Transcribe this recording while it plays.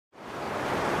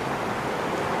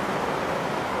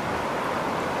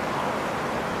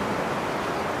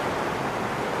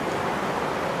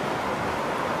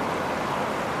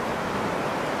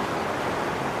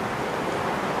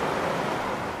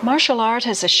Martial art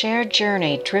is a shared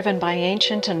journey driven by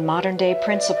ancient and modern-day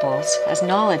principles as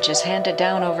knowledge is handed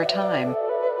down over time.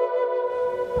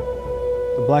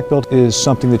 The black belt is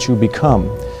something that you become.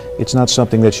 It's not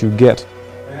something that you get.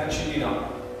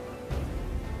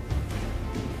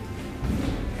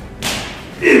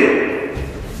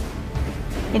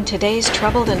 In today's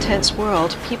troubled and tense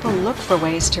world, people look for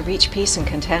ways to reach peace and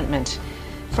contentment.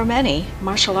 For many,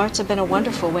 martial arts have been a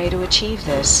wonderful way to achieve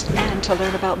this and to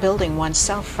learn about building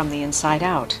oneself from the inside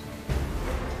out.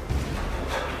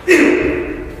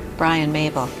 Brian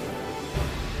Mable.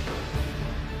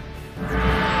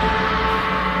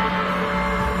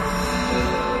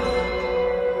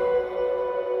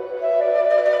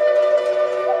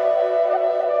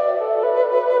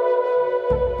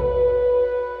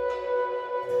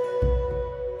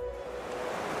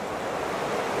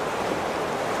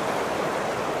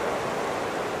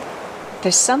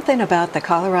 There's something about the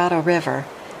Colorado River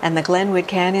and the Glenwood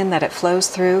Canyon that it flows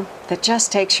through that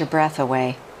just takes your breath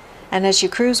away. And as you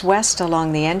cruise west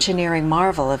along the engineering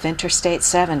marvel of Interstate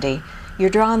 70,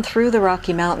 you're drawn through the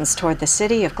Rocky Mountains toward the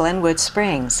city of Glenwood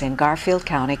Springs in Garfield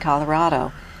County,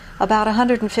 Colorado, about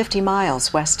 150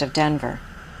 miles west of Denver.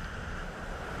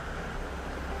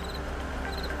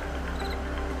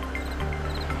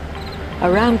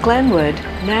 Around Glenwood,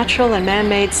 natural and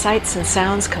man-made sights and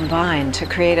sounds combine to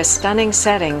create a stunning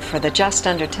setting for the just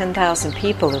under 10,000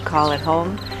 people who call it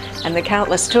home and the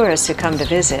countless tourists who come to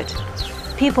visit.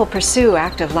 People pursue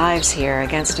active lives here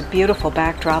against a beautiful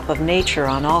backdrop of nature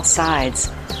on all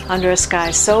sides, under a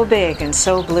sky so big and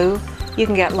so blue you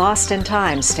can get lost in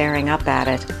time staring up at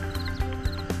it.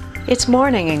 It's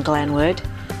morning in Glenwood,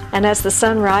 and as the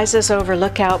sun rises over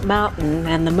Lookout Mountain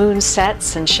and the moon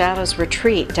sets and shadows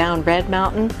retreat down Red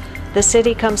Mountain, the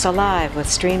city comes alive with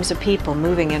streams of people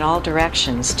moving in all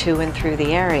directions to and through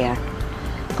the area.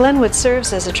 Glenwood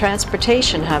serves as a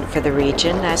transportation hub for the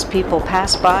region as people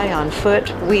pass by on foot,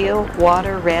 wheel,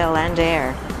 water, rail, and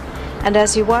air. And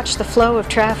as you watch the flow of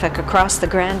traffic across the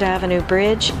Grand Avenue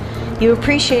Bridge, you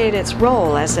appreciate its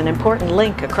role as an important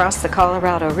link across the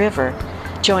Colorado River,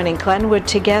 joining Glenwood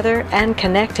together and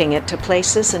connecting it to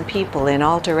places and people in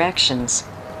all directions.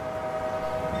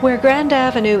 Where Grand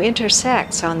Avenue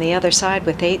intersects on the other side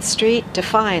with 8th Street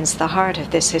defines the heart of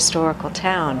this historical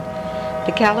town.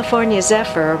 The California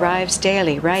Zephyr arrives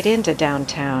daily right into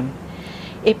downtown.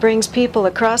 It brings people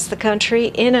across the country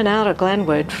in and out of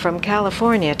Glenwood from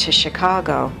California to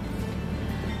Chicago.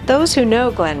 Those who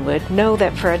know Glenwood know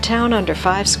that for a town under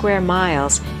 5 square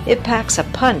miles, it packs a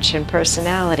punch in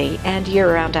personality and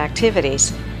year-round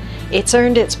activities. It's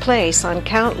earned its place on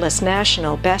countless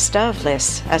national best-of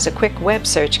lists, as a quick web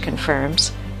search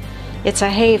confirms. It's a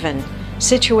haven,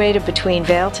 situated between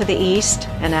Vail to the east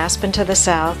and Aspen to the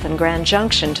south and Grand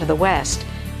Junction to the west,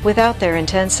 without their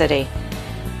intensity.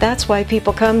 That's why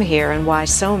people come here and why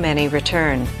so many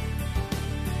return.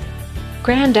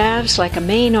 Grand Ave's like a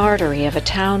main artery of a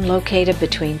town located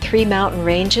between 3 mountain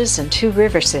ranges and 2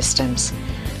 river systems.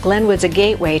 Glenwood's a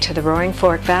gateway to the Roaring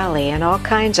Fork Valley and all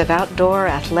kinds of outdoor,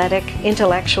 athletic,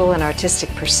 intellectual, and artistic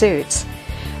pursuits.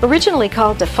 Originally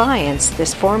called Defiance,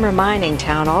 this former mining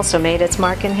town also made its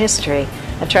mark in history,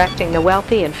 attracting the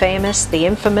wealthy and famous, the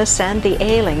infamous, and the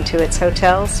ailing to its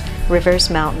hotels,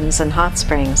 rivers, mountains, and hot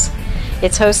springs.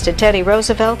 It's hosted Teddy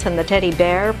Roosevelt and the Teddy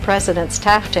Bear, Presidents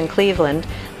Taft and Cleveland,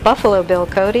 Buffalo Bill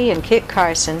Cody and Kit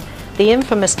Carson, the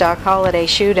infamous Doc Holliday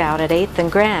shootout at 8th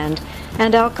and Grand,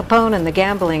 and Al Capone and the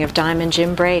gambling of Diamond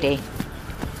Jim Brady.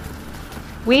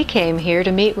 We came here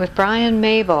to meet with Brian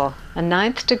Mable, a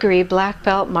 9th degree black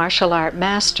belt martial art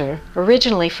master,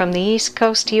 originally from the East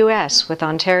Coast US with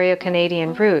Ontario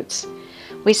Canadian roots.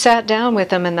 We sat down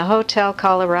with him in the Hotel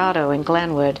Colorado in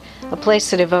Glenwood, a place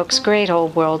that evokes great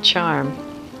old world charm.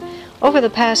 Over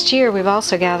the past year, we've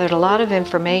also gathered a lot of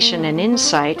information and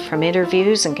insight from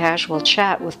interviews and casual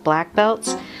chat with black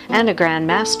belts and a Grand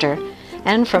Master,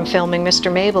 and from filming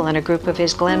Mr. Mable and a group of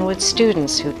his Glenwood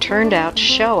students who turned out to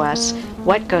show us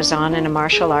what goes on in a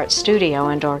martial arts studio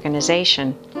and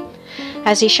organization.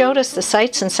 As he showed us the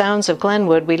sights and sounds of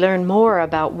Glenwood, we learned more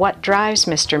about what drives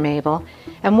Mr. Mable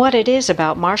and what it is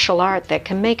about martial art that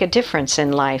can make a difference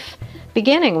in life,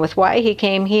 beginning with why he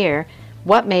came here,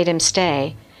 what made him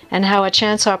stay, and how a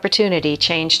chance opportunity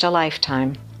changed a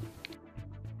lifetime.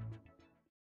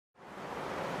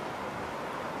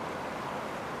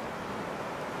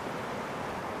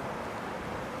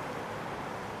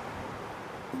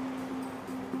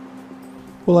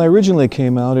 Well, I originally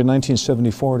came out in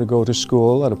 1974 to go to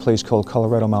school at a place called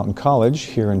Colorado Mountain College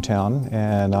here in town,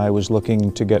 and I was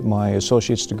looking to get my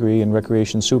associate's degree in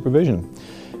recreation supervision.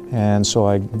 And so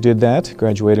I did that,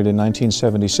 graduated in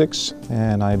 1976,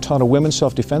 and I taught a women's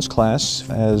self-defense class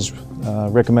as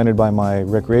recommended by my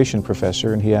recreation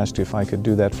professor, and he asked if I could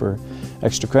do that for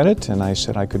extra credit, and I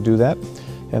said I could do that.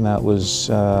 And that was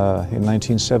in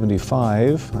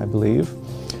 1975, I believe.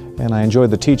 And I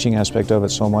enjoyed the teaching aspect of it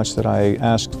so much that I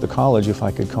asked the college if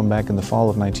I could come back in the fall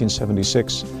of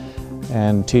 1976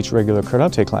 and teach regular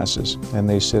karate classes. And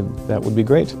they said that would be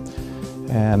great.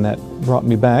 And that brought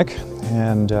me back,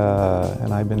 and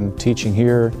I've been teaching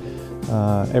here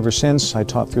ever since. I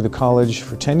taught through the college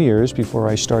for 10 years before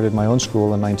I started my own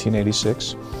school in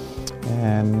 1986.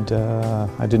 And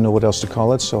I didn't know what else to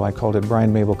call it, so I called it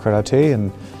Brian Mable Karate,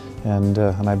 and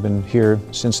I've been here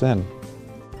since then.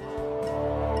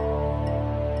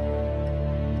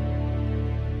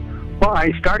 Well,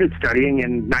 I started studying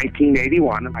in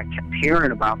 1981, and I kept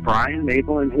hearing about Brian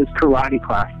Mable and his karate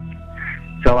classes.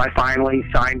 So I finally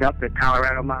signed up at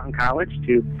Colorado Mountain College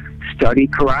to study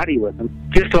karate with him.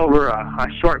 Just over a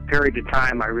short period of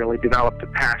time, I really developed a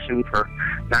passion for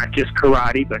not just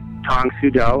karate, but Tang Soo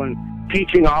Do, and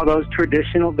teaching all those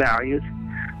traditional values,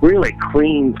 really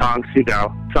clean Tang Soo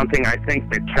Do, something I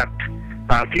think that kept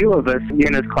a few of us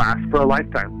in his class for a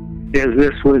lifetime. As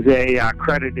this was a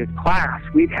accredited class,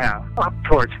 we'd have up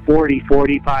towards 40,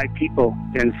 45 people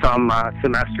in some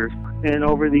semesters. And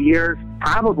over the years,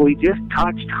 probably just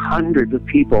touched hundreds of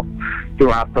people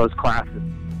throughout those classes.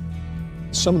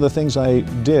 Some of the things I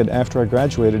did after I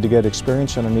graduated to get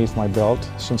experience underneath my belt,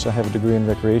 since I have a degree in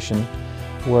recreation,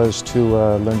 was to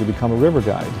learn to become a river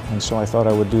guide. And so I thought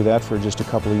I would do that for just a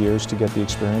couple of years to get the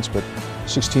experience, but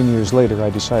 16 years later I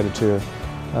decided to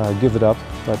give it up.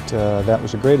 But that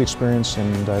was a great experience,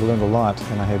 and I learned a lot,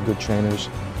 and I had good trainers,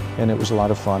 and it was a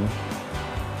lot of fun.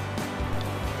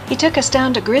 He took us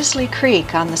down to Grizzly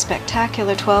Creek on the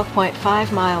spectacular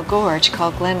 12.5-mile gorge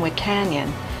called Glenwood Canyon,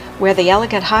 where the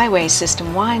elegant highway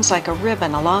system winds like a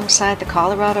ribbon alongside the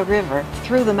Colorado River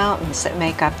through the mountains that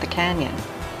make up the canyon.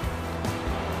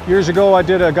 Years ago I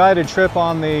did a guided trip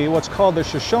on what's called the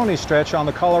Shoshone stretch on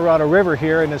the Colorado River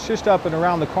here, and it's just up and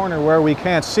around the corner where we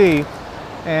can't see.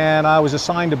 And I was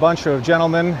assigned a bunch of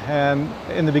gentlemen, and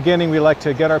in the beginning we like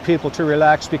to get our people to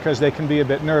relax because they can be a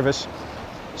bit nervous.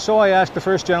 So I asked the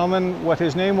first gentleman what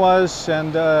his name was,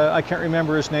 and I can't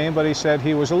remember his name, but he said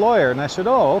he was a lawyer. And I said,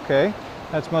 oh, okay,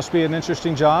 that must be an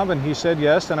interesting job. And he said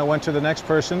yes. And I went to the next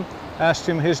person, asked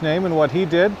him his name and what he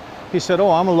did. He said,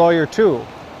 oh, I'm a lawyer too.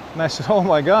 And I said, oh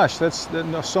my gosh, that's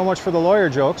so much for the lawyer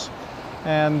jokes.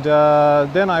 And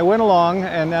then I went along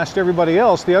and asked everybody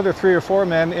else, the other 3 or 4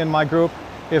 men in my group,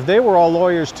 if they were all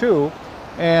lawyers too,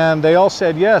 and they all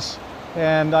said yes.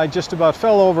 And I just about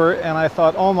fell over, and I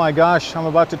thought, oh my gosh, I'm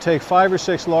about to take 5 or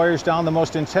 6 lawyers down the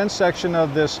most intense section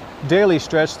of this daily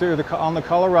stretch through on the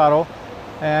Colorado,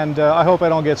 and I hope I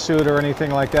don't get sued or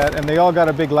anything like that. And they all got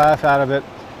a big laugh out of it.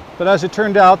 But as it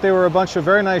turned out, they were a bunch of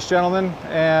very nice gentlemen,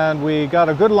 and we got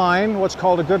a good line, what's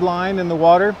called a good line in the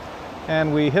water,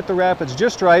 and we hit the rapids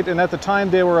just right. And at the time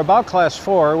they were about class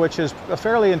 4, which is a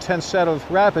fairly intense set of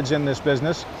rapids in this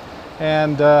business.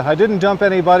 And I didn't dump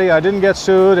anybody, I didn't get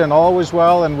sued, and all was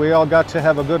well, and we all got to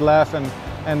have a good laugh and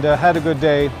had a good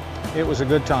day. It was a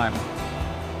good time.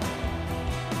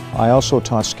 I also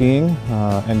taught skiing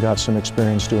and got some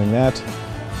experience doing that.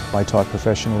 I taught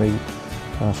professionally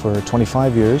for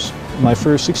 25 years. My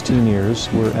first 16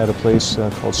 years were at a place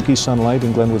called Ski Sunlight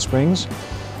in Glenwood Springs.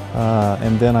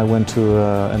 And then I went to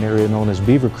an area known as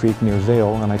Beaver Creek near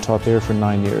Vail, and I taught there for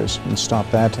 9 years and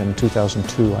stopped that in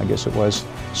 2002, I guess it was,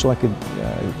 so I could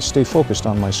stay focused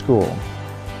on my school.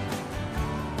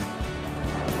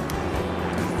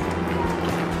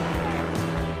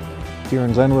 Here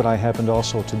in Glenwood, I happened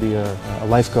also to be a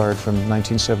lifeguard from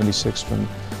 1976,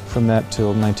 from that till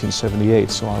 1978,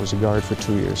 so I was a guard for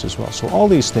 2 years as well. So all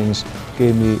these things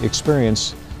gave me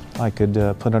experience I could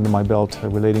put under my belt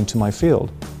relating to my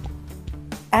field.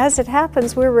 As it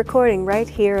happens, we're recording right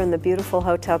here in the beautiful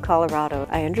Hotel Colorado.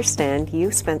 I understand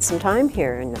you spent some time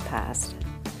here in the past.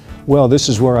 Well, this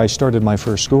is where I started my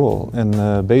first school. In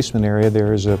the basement area,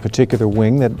 there is a particular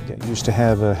wing that used to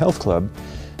have a health club.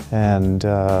 And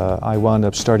I wound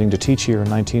up starting to teach here in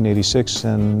 1986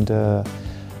 and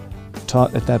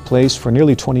taught at that place for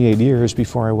nearly 28 years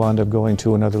before I wound up going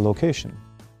to another location.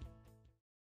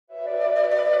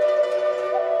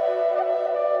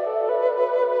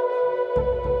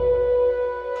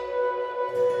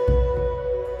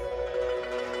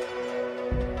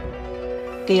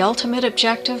 The ultimate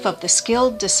objective of the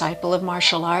skilled disciple of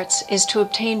martial arts is to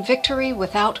obtain victory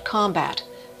without combat,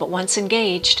 but once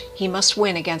engaged, he must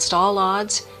win against all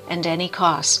odds and any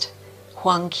cost.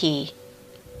 Huang Qi.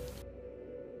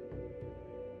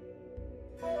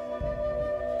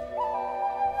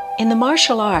 In the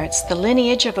martial arts, the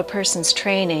lineage of a person's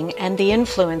training and the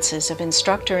influences of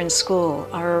instructor and school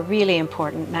are a really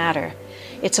important matter.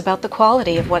 It's about the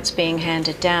quality of what's being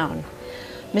handed down.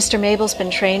 Mr. Mable's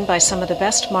been trained by some of the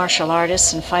best martial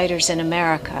artists and fighters in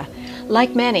America.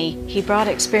 Like many, he brought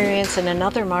experience in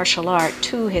another martial art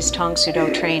to his Tang Soo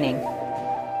Do training.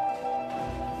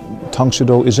 Tang Soo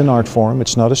Do is an art form,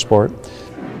 it's not a sport.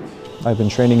 I've been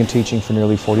training and teaching for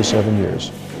nearly 47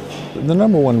 years. The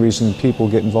number one reason people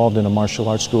get involved in a martial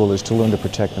arts school is to learn to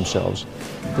protect themselves.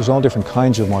 There's all different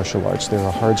kinds of martial arts. There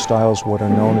are hard styles, what are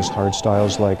known as hard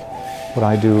styles, like what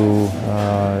I do,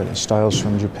 styles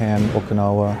from Japan,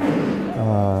 Okinawa,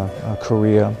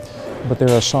 Korea. But there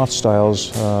are soft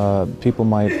styles. People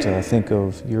might think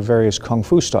of your various kung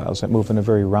fu styles that move in a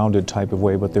very rounded type of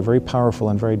way, but they're very powerful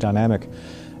and very dynamic.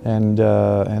 And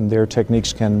their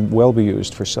techniques can well be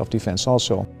used for self-defense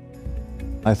also.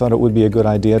 I thought it would be a good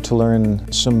idea to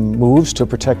learn some moves to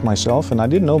protect myself, and I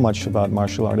didn't know much about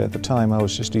martial art at the time. I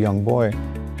was just a young boy.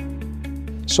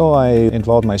 So I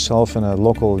involved myself in a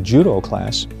local judo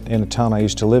class in a town I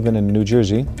used to live in New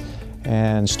Jersey,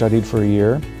 and studied for a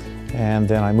year. And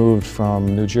then I moved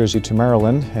from New Jersey to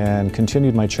Maryland and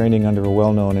continued my training under a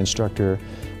well-known instructor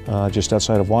just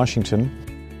outside of Washington.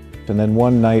 And then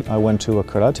one night I went to a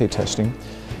karate testing,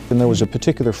 and there was a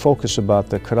particular focus about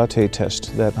the karate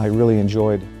test that I really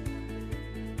enjoyed.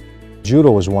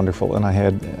 Judo was wonderful, and I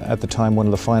had at the time one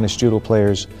of the finest judo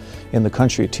players in the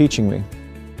country teaching me.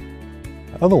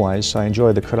 Otherwise, I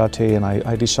enjoyed the karate, and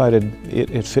I decided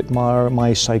it fit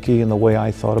my psyche and the way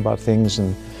I thought about things,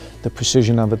 and the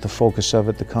precision of it, the focus of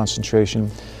it, the concentration.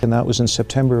 And that was in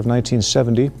September of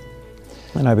 1970,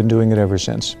 and I've been doing it ever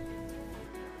since.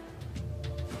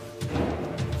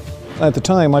 At the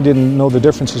time, I didn't know the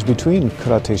differences between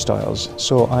karate styles,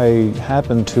 so I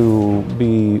happened to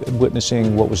be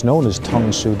witnessing what was known as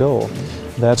Tang Soo Do.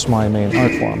 That's my main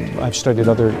art form. I've studied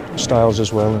other styles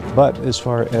as well, but as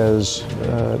far as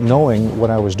knowing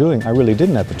what I was doing, I really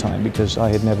didn't at the time, because I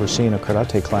had never seen a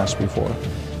karate class before.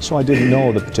 So I didn't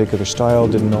know the particular style,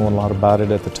 didn't know a lot about it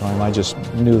at the time. I just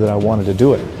knew that I wanted to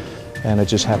do it, and it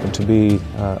just happened to be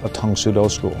a Tang Soo Do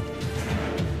school.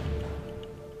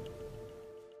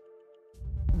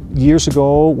 Years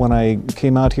ago, when I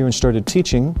came out here and started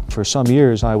teaching, for some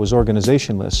years I was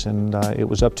organizationless, and it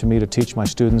was up to me to teach my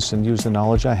students and use the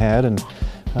knowledge I had, and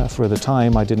for the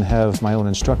time I didn't have my own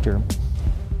instructor.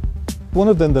 One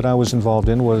of them that I was involved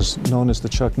in was known as the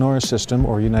Chuck Norris system,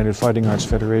 or United Fighting Arts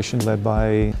Federation, led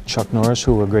by Chuck Norris,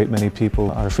 who a great many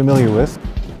people are familiar with.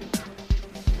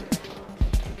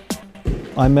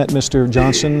 I met Mr.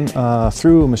 Johnson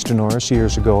through Mr. Norris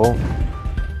years ago.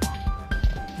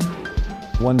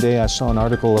 One day I saw an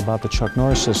article about the Chuck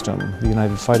Norris system, the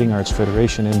United Fighting Arts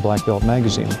Federation, in Black Belt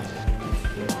magazine.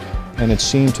 And it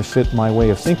seemed to fit my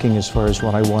way of thinking as far as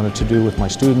what I wanted to do with my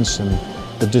students and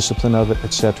the discipline of it,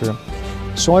 etc.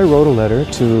 So I wrote a letter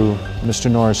to Mr.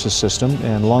 Norris's system,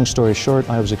 and long story short,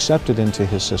 I was accepted into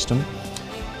his system.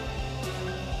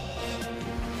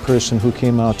 The person who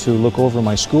came out to look over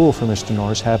my school for Mr.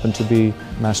 Norris happened to be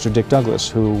Master Dick Douglas,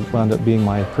 who wound up being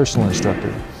my personal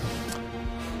instructor.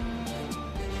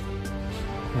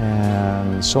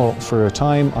 And so for a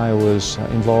time I was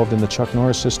involved in the Chuck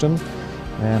Norris system,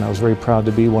 and I was very proud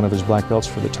to be one of his black belts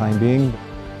for the time being.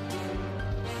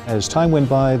 As time went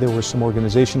by, there were some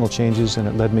organizational changes, and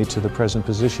it led me to the present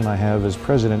position I have as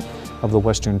president of the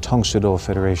Western Tang Soo Do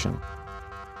Federation.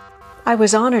 I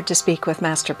was honored to speak with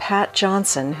Master Pat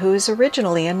Johnson, who is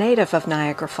originally a native of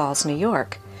Niagara Falls, New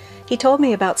York. He told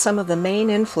me about some of the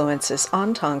main influences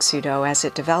on Tang Soo Do as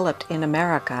it developed in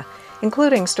America,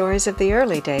 including stories of the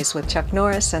early days with Chuck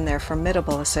Norris and their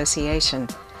formidable association.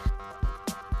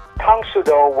 Tang Soo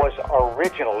Do was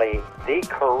originally the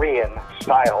Korean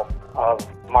style of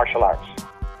martial arts.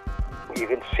 You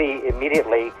can see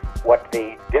immediately what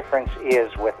the difference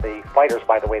is with the fighters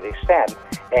by the way they stand,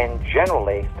 and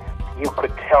generally you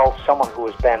could tell someone who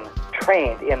has been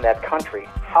trained in that country.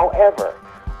 However,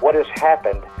 what has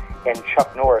happened, and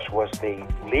Chuck Norris was the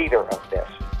leader of this,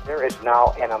 there is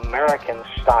now an American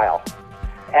style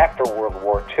after World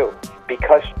War II.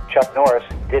 Because Chuck Norris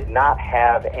did not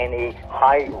have any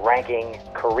high-ranking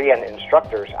Korean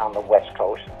instructors on the West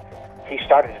Coast, he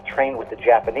started to train with the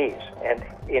Japanese. And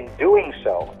in doing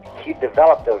so, he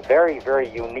developed a very, very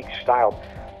unique style.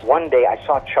 One day I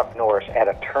saw Chuck Norris at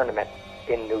a tournament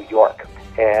in New York,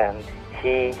 and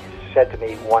he said to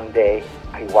me one day,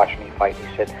 he watched me fight,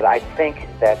 he said, I think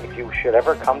that if you should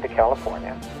ever come to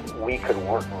California, we could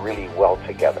work really well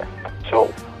together.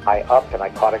 So I upped and I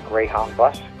caught a Greyhound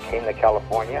bus, came to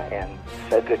California, and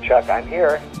said to Chuck, I'm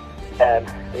here. And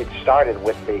it started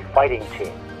with the fighting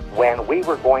team. when we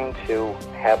were going to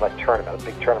have a tournament, a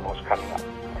big tournament was coming up,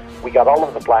 we got all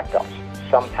of the black belts.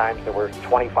 Sometimes there were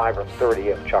 25 or 30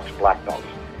 of Chuck's black belts.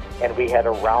 And we had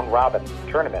a round-robin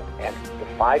tournament. And the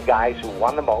 5 guys who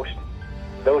won the most,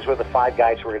 those were the 5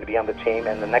 guys who were going to be on the team,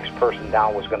 and the next person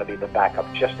down was going to be the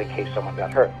backup, just in case someone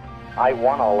got hurt. I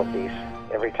won all of these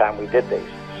every time we did these.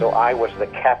 So I was the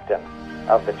captain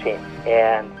of the team.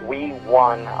 And we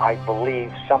won, I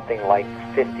believe, something like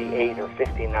 58 or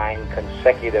 59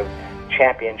 consecutive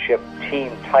championship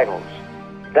team titles.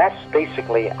 That's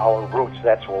basically our roots.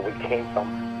 That's where we came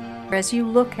from. As you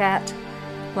look at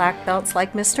black belts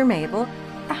like Mr. Mable,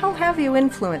 how have you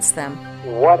influenced them?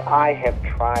 What I have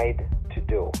tried to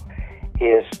do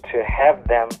is to have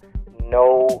them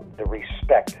know the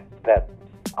respect that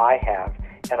I have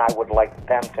and I would like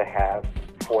them to have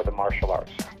for the martial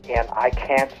arts. And I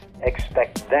can't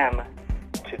expect them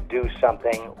to do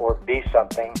something or be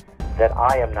something that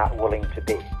I am not willing to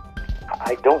be.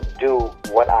 I don't do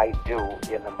what I do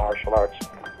in the martial arts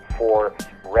for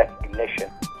recognition.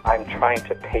 I'm trying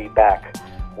to pay back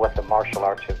what the martial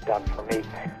arts have done for me.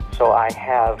 So I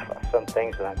have some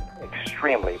things that I'm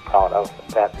extremely proud of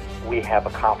that we have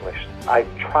accomplished.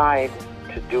 I've tried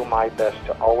to do my best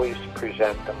to always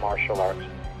present the martial arts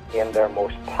in their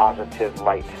most positive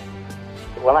light.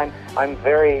 Well, I'm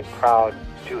very proud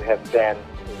to have been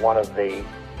one of the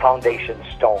foundation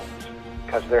stones,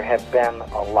 because there have been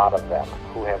a lot of them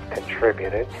who have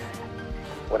contributed,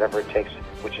 whatever it takes,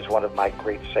 which is one of my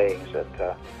great sayings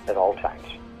at all times.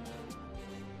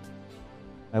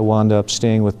 I wound up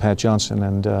staying with Pat Johnson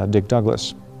and Dick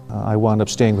Douglas. I wound up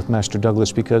staying with Master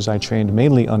Douglas because I trained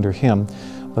mainly under him,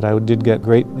 but I did get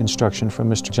great instruction from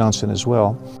Mr. Johnson as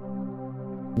well.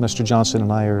 Mr. Johnson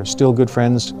and I are still good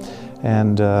friends,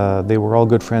 and they were all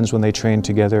good friends when they trained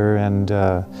together, and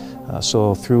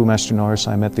so through Master Norris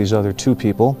I met these other 2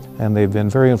 people, and they've been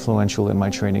very influential in my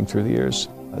training through the years.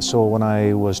 So when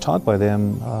I was taught by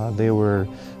them, they were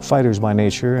fighters by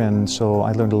nature, and so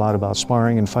I learned a lot about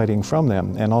sparring and fighting from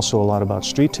them, and also a lot about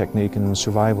street technique and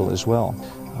survival as well.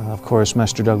 Of course,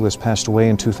 Master Douglas passed away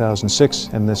in 2006,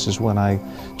 and this is when I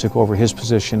took over his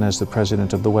position as the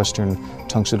president of the Western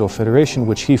Tang Soo Do Federation,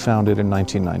 which he founded in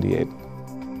 1998.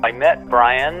 I met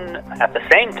Brian at the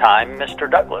same time Mr.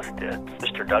 Douglas did.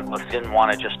 Mr. Douglas didn't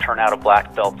want to just turn out a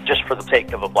black belt just for the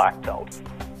sake of a black belt.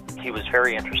 He was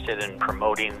very interested in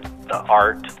promoting the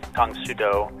art, Tang Soo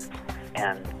Do,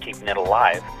 and keeping it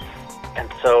alive. And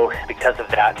so, because of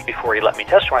that, before he let me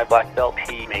test my black belt,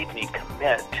 he made me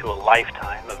commit to a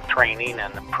lifetime of training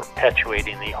and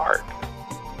perpetuating the art.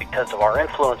 Because of our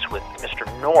influence with Mr.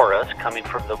 Norris coming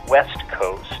from the West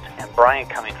Coast and Brian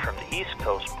coming from the East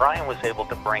Coast, Brian was able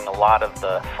to bring a lot of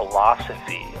the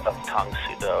philosophy of Tang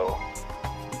Soo Do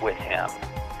with him,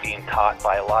 being taught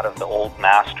by a lot of the old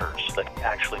masters that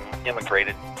actually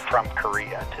immigrated from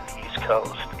Korea to the East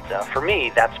Coast. For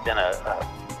me, that's been a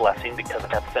blessing, because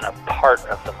that's been a part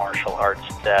of the martial arts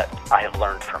that I have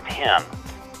learned from him.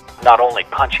 Not only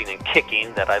punching and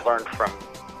kicking that I learned from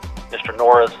Mr.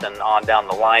 Norris and on down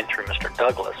the line through Mr.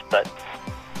 Douglas, but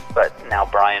now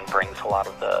Brian brings a lot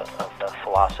of the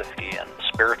philosophy and the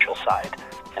spiritual side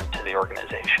into the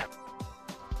organization.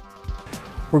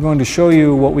 We're going to show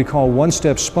you what we call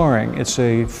one-step sparring. It's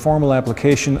a formal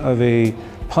application of a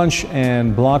punch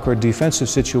and block or defensive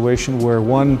situation where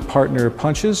one partner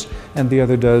punches and the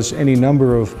other does any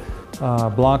number of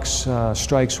blocks,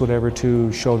 strikes, whatever,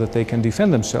 to show that they can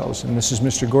defend themselves. And this is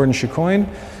Mr. Gordon Chicoine.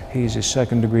 He's a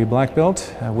 2nd degree black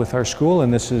belt with our school,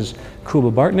 and this is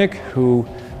Kuba Bartnik, who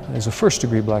is a 1st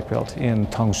degree black belt in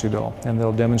Tang Soo Do, and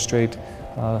they'll demonstrate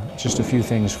just a few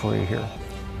things for you here.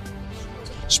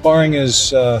 Sparring is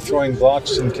throwing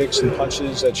blocks and kicks and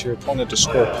punches at your opponent to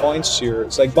score points.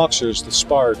 It's like boxers that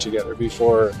spar together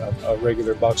before a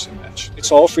regular boxing match.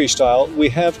 It's all freestyle. We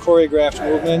have choreographed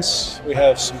movements. We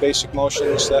have some basic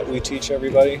motions that we teach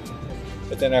everybody.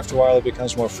 But then after a while it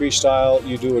becomes more freestyle.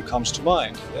 You do what comes to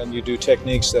mind, and you do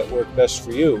techniques that work best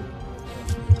for you.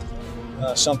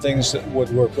 Some things that would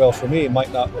work well for me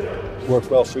might not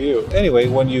work well for you. Anyway,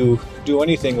 when you do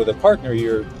anything with a partner,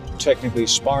 you're technically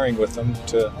sparring with them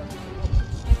to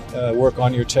work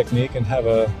on your technique and have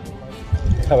a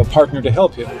partner to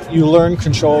help you. You learn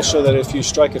control so that if you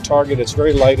strike a target, it's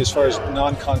very light as far as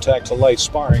non-contact to light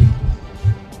sparring.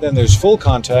 Then there's full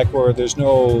contact where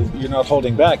you're not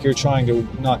holding back, you're trying to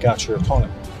knock out your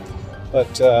opponent.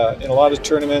 But in a lot of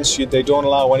tournaments, they don't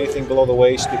allow anything below the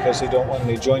waist because they don't want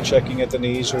any joint checking at the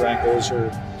knees or ankles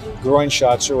or groin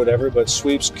shots or whatever, but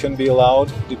sweeps can be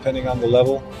allowed depending on the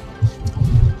level.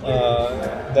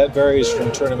 That varies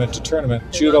from tournament to tournament.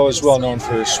 Judo is well known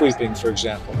for sweeping, for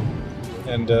example.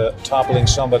 and toppling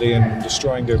somebody and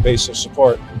destroying their base of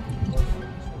support,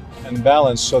 and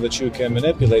balance so that you can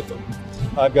manipulate them.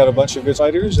 I've got a bunch of good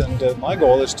fighters, and my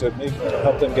goal is to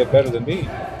help them get better than me.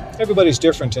 Everybody's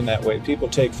different in that way. People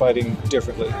take fighting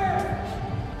differently.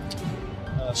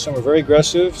 Some are very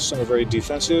aggressive, some are very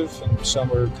defensive, and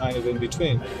some are kind of in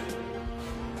between.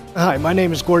 Hi, my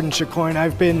name is Gordon Chicoine.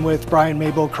 I've been with Brian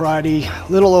Mable Karate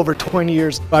a little over 20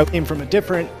 years. I came from a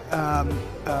different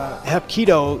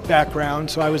Hapkido background,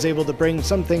 so I was able to bring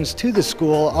some things to the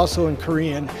school, also in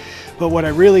Korean. But what I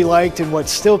really liked, and what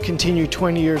still continued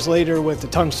 20 years later with the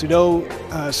Tang Soo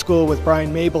Do school with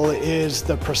Brian Mable, is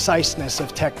the preciseness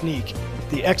of technique.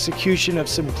 The execution of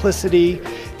simplicity,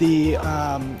 the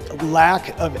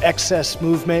lack of excess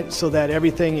movement so that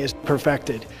everything is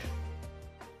perfected.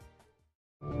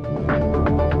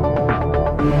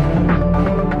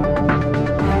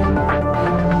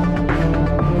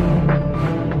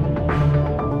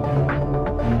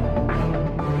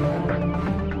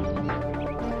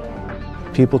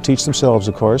 People teach themselves,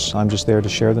 of course. I'm just there to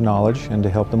share the knowledge and to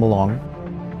help them along.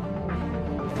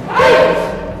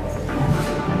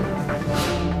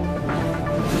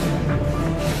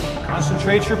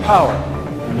 Concentrate your power.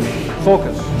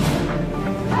 Focus.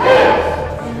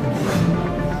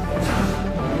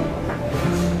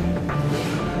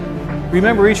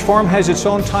 Remember, each form has its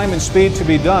own time and speed to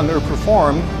be done or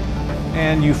performed,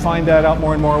 and you find that out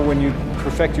more and more when you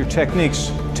perfect your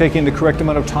techniques, taking the correct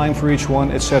amount of time for each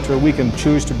one, etc. We can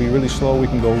choose to be really slow, we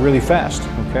can go really fast,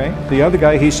 okay? The other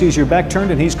guy, he sees your back turned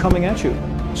and he's coming at you.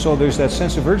 So there's that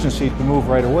sense of urgency to move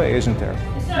right away, isn't there?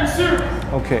 Yes, sir.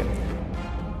 Okay.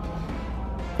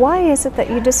 Why is it that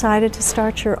you decided to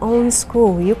start your own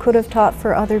school? You could have taught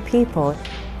for other people.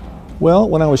 Well,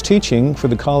 when I was teaching for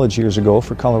the college years ago,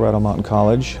 for Colorado Mountain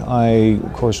College, I,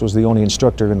 of course, was the only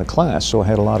instructor in the class, so I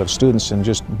had a lot of students and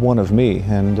just one of me,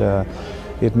 and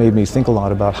it made me think a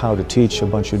lot about how to teach a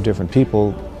bunch of different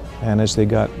people, and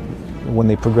when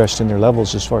they progressed in their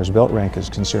levels as far as belt rank is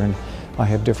concerned, I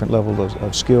had different levels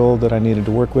of skill that I needed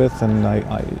to work with, and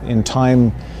I in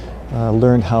time,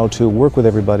 learned how to work with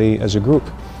everybody as a group.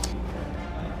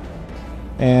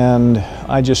 And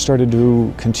I just started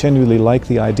to continually like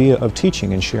the idea of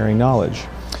teaching and sharing knowledge.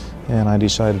 And I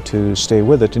decided to stay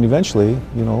with it, and eventually,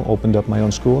 you know, opened up my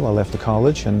own school. I left the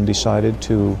college and decided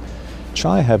to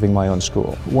try having my own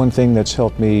school. One thing that's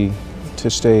helped me to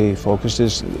stay focused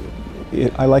is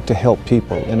I like to help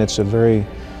people, and it's a very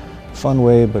fun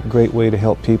way, but great way to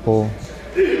help people.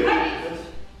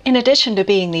 In addition to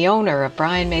being the owner of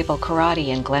Brian Mable Karate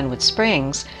in Glenwood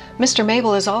Springs, Mr.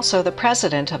 Mable is also the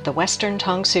president of the Western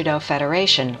Tang Soo Do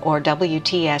Federation, or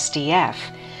WTSDF.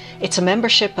 It's a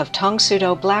membership of Tang Soo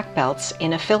Do black belts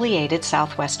in affiliated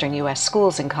Southwestern US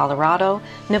schools in Colorado,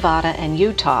 Nevada, and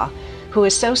Utah, who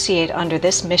associate under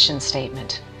this mission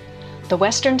statement. The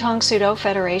Western Tang Soo Do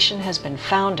Federation has been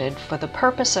founded for the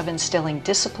purpose of instilling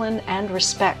discipline and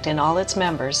respect in all its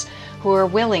members who are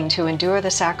willing to endure the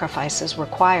sacrifices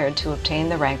required to obtain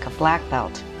the rank of black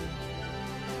belt.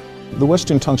 The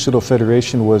Western Tang Soo Do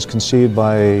Federation was conceived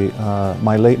by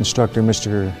my late instructor,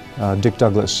 Mr. Dick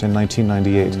Douglas, in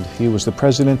 1998. He was the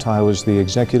president, I was the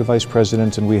executive vice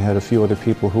president, and we had a few other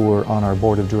people who were on our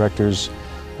board of directors,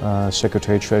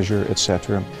 secretary, treasurer,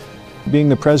 etc. Being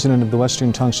the president of the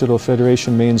Western Tang Soo Do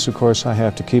Federation means, of course, I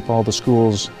have to keep all the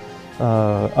schools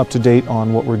up to date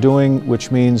on what we're doing,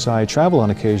 which means I travel on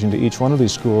occasion to each one of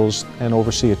these schools and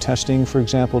oversee a testing, for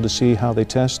example, to see how they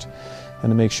test and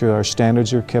to make sure our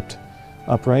standards are kept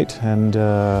upright, and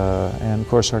of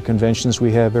course our conventions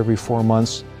we have every 4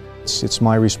 months. It's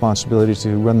my responsibility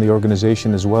to run the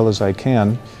organization as well as I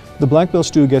can. The black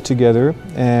belts do get together,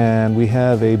 and we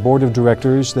have a board of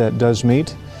directors that does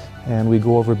meet, and we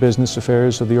go over business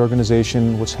affairs of the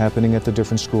organization, what's happening at the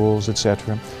different schools,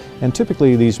 etc. And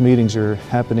typically these meetings are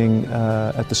happening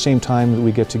at the same time that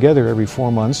we get together every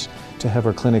 4 months to have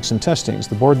our clinics and testings.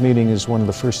 The board meeting is one of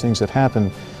the first things that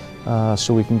happen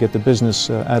so we can get the business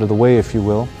out of the way, if you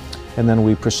will, and then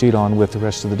we proceed on with the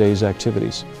rest of the day's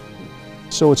activities.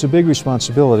 So it's a big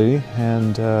responsibility,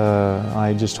 and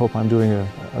I just hope I'm doing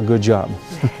a good job.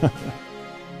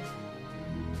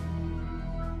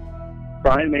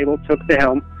 Brian Mable took the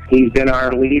helm. He's been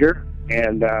our leader,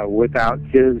 and without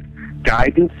his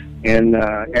guidance and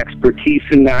expertise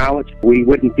and knowledge, we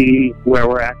wouldn't be where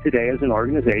we're at today as an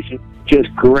organization.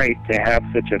 Just great to have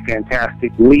such a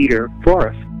fantastic leader for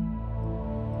us.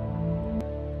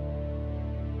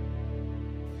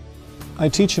 I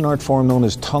teach an art form known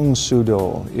as Tang Soo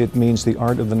Do. It means the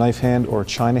art of the knife hand or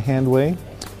China hand way.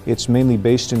 It's mainly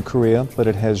based in Korea, but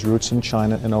it has roots in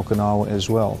China and Okinawa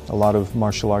as well. A lot of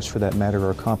martial arts, for that matter,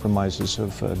 are compromises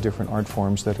of different art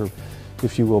forms that are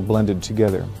if you will, blended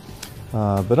together.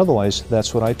 But otherwise,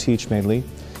 that's what I teach mainly.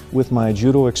 With my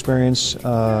judo experience,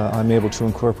 I'm able to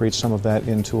incorporate some of that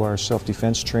into our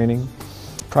self-defense training.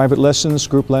 Private lessons,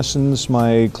 group lessons,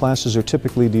 my classes are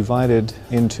typically divided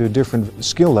into different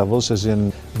skill levels, as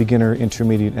in beginner,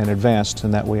 intermediate, and advanced,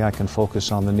 and that way I can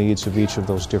focus on the needs of each of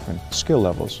those different skill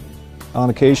levels. On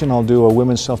occasion, I'll do a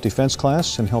women's self-defense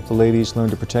class and help the ladies learn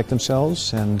to protect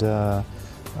themselves, and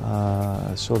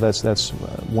so that's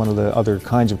one of the other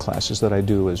kinds of classes that I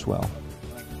do as well.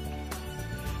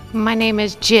 My name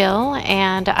is Jill,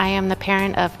 and I am the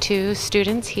parent of 2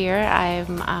 students here.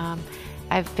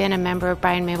 I've been a member of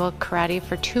Brian Mable Karate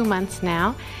for 2 months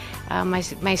now.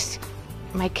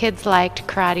 My kids liked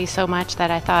karate so much that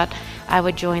I thought I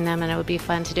would join them, and it would be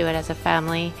fun to do it as a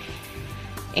family.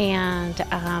 And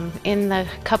in the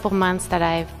couple months that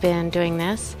I've been doing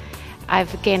this,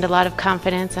 I've gained a lot of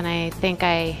confidence, and I think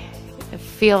I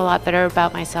feel a lot better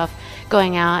about myself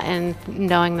going out and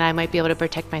knowing that I might be able to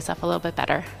protect myself a little bit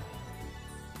better.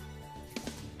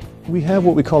 We have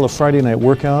what we call a Friday night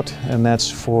workout, and that's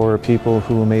for people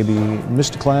who maybe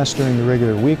missed a class during the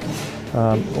regular week,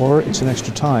 or it's an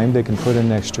extra time. They can put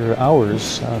in extra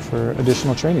hours for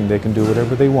additional training. They can do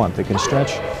whatever they want. They can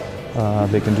stretch,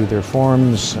 they can do their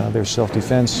forms, their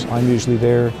self-defense. I'm usually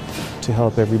there to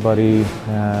help everybody.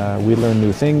 We learn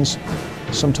new things.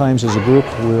 Sometimes as a group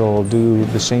we'll do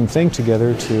the same thing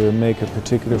together to make a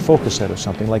particular focus out of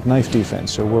something, like knife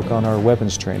defense, or work on our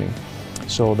weapons training.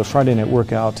 So the Friday night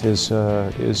workout is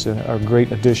a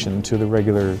great addition to the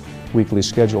regular weekly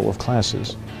schedule of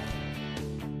classes.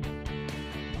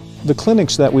 The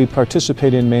clinics that we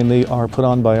participate in mainly are put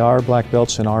on by our black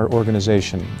belts in our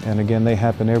organization. And again, they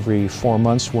happen every 4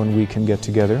 months when we can get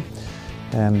together.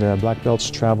 And black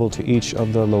belts travel to each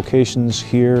of the locations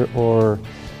here or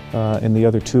in the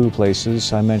other 2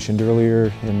 places I mentioned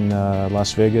earlier, in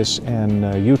Las Vegas and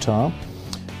Utah.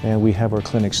 And we have our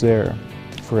clinics there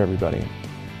for everybody.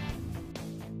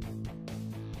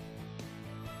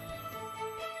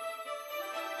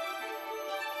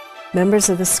 Members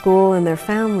of the school and their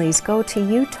families go to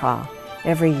Utah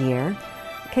every year.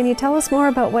 Can you tell us more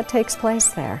about what takes place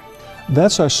there?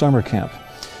 That's our summer camp,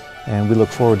 and we look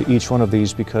forward to each one of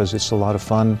these because it's a lot of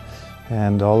fun,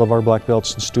 and all of our black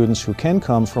belts and students who can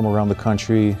come from around the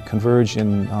country converge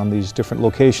on these different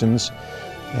locations,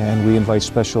 and we invite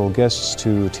special guests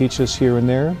to teach us here and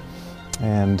there.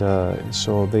 And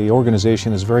so the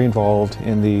organization is very involved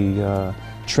in the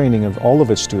training of all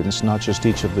of its students, not just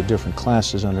each of the different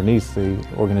classes underneath the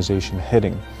organization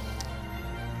heading.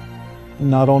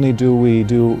 Not only do we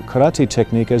do karate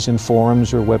technique as in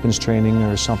forms or weapons training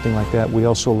or something like that, we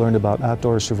also learn about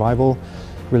outdoor survival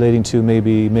relating to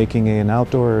maybe making an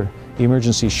outdoor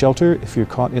emergency shelter. If you're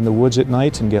caught in the woods at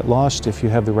night and get lost, if you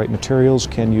have the right materials,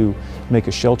 can you make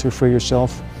a shelter for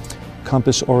yourself?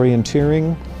 Compass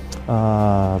orienteering,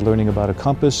 learning about a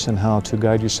compass and how to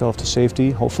guide yourself to safety,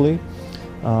 hopefully.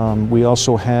 We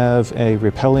also have a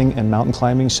rappelling and mountain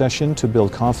climbing session to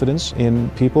build confidence in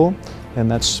people,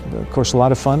 and that's of course a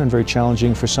lot of fun and very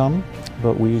challenging for some,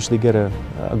 but we usually get a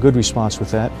good response with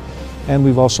that. And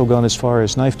we've also gone as far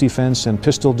as knife defense and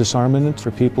pistol disarmament for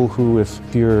people who, if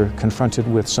you're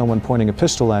confronted with someone pointing a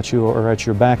pistol at you or at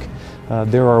your back,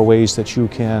 there are ways that you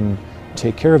can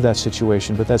take care of that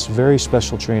situation, but that's very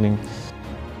special training.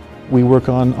 We work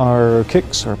on our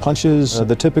kicks, our punches,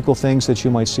 the typical things that you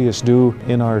might see us do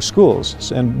in our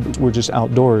schools. And we're just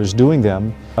outdoors doing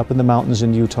them up in the mountains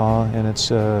in Utah, and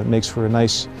it makes for a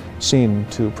nice scene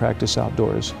to practice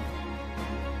outdoors.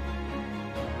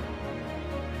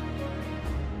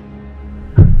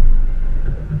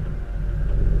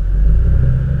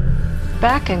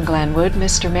 Back in Glenwood,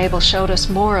 Mr. Mable showed us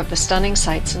more of the stunning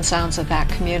sights and sounds of that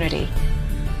community.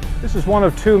 This is one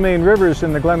of 2 main rivers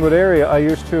in the Glenwood area. I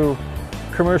used to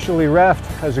commercially raft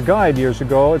as a guide years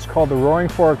ago. It's called the Roaring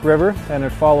Fork River, and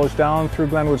it follows down through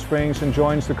Glenwood Springs and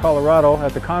joins the Colorado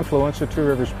at the confluence at Two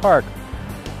Rivers Park.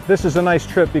 This is a nice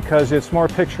trip because it's more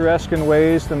picturesque in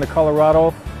ways than the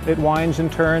Colorado. It winds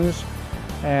and turns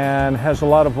and has a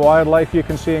lot of wildlife you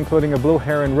can see, including a blue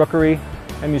heron rookery,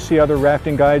 and you see other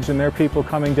rafting guides and their people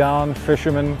coming down,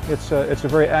 fishermen. It's a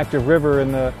very active river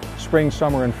in the spring,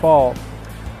 summer, and fall.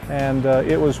 And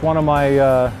it was one of my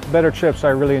better trips I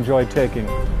really enjoyed taking.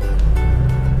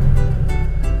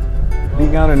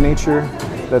 Being out in nature,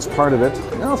 that's part of it.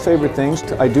 Now, favorite things,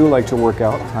 I do like to work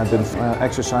out. I've been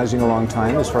exercising a long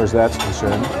time as far as that's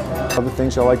concerned. Other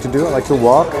things I like to do, I like to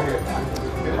walk.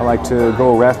 I like to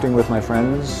go rafting with my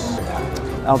friends.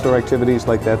 Outdoor activities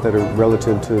like that that are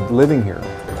relative to living here.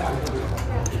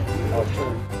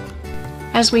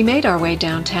 I As we made our way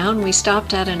downtown, we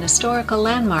stopped at an historical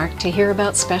landmark to hear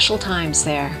about special times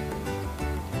there.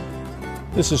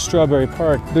 This is Strawberry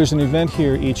Park. There's an event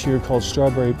here each year called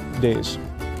Strawberry Days,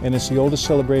 and it's the oldest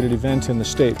celebrated event in the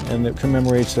state, and it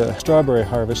commemorates a strawberry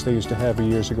harvest they used to have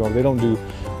years ago. They don't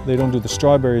do the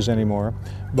strawberries anymore,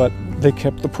 but they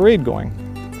kept the parade going.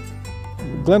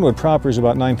 Glenwood proper is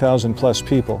about 9,000 plus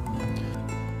people,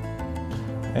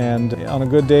 and on a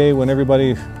good day when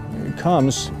everybody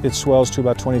comes, it swells to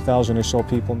about 20,000 or so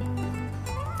people.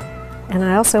 And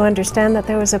I also understand that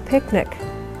there was a picnic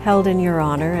held in your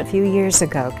honor a few years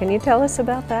ago. Can you tell us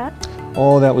about that?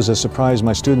 Oh, that was a surprise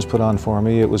my students put on for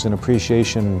me. It was an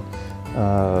appreciation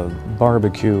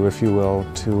barbecue, if you will,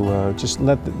 to just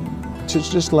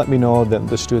let me know that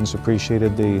the students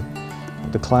appreciated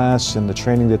the class and the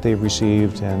training that they've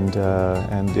received, and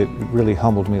it really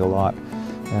humbled me a lot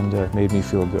and made me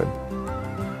feel good.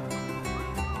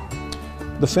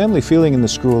 The family feeling in the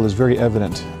school is very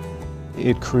evident.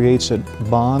 It creates a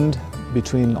bond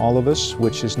between all of us,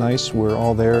 which is nice. We're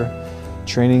all there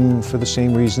training for the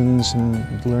same reasons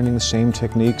and learning the same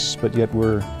techniques, but yet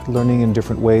we're learning in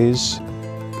different ways.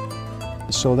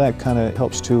 So that kind of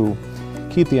helps to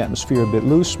keep the atmosphere a bit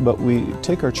loose, but we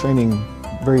take our training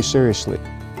very seriously.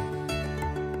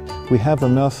 We have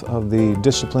enough of the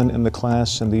discipline in the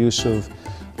class and the use of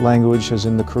language, as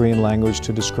in the Korean language,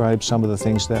 to describe some of the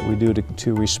things that we do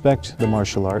to respect the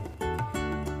martial art.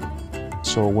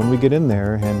 So when we get in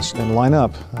there and line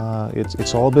up,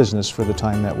 it's all business for the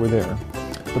time that we're there.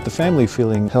 But the family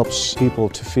feeling helps people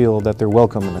to feel that they're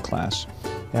welcome in the class,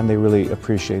 and they really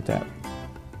appreciate that.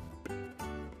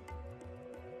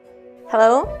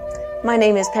 Hello, my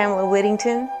name is Pamela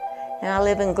Whittington, and I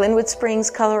live in Glenwood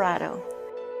Springs, Colorado.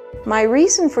 My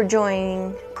reason for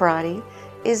joining karate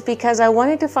is because I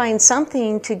wanted to find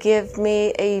something to give me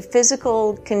a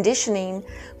physical conditioning,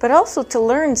 but also to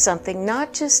learn something,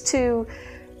 not just to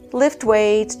lift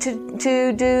weights, to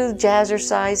do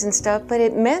jazzercise and stuff, but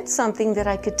it meant something that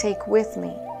I could take with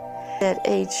me. At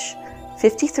age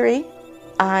 53,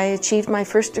 I achieved my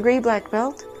first degree black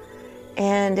belt,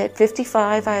 and at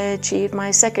 55, I achieved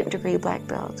my second degree black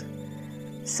belt.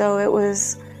 So it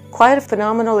was quite a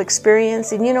phenomenal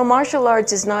experience. And you know, martial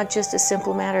arts is not just a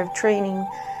simple matter of training.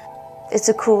 It's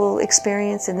a cool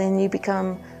experience, and then you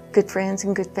become good friends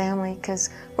and good family, because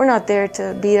we're not there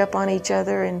to beat up on each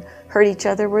other and hurt each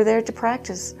other. We're there to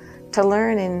practice, to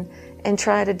learn, and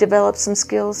try to develop some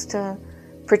skills to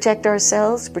protect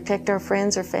ourselves, protect our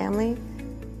friends or family.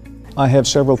 I have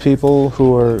several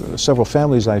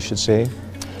families, I should say,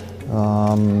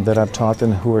 that I've taught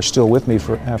and who are still with me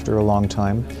after a long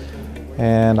time.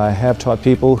 And I have taught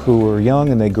people who were young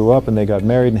and they grew up and they got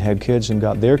married and had kids and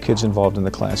got their kids involved in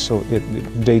the class, so it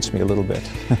dates me a little bit.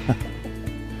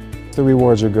 The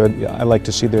rewards are good. I like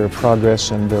to see their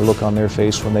progress and the look on their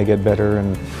face when they get better,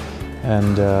 and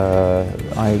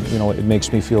it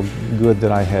makes me feel good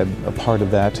that I had a part of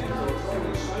that.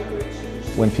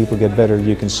 When people get better,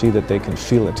 you can see that they can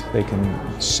feel it, they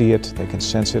can see it, they can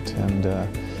sense it,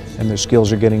 and their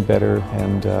skills are getting better,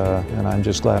 and I'm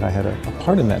just glad I had a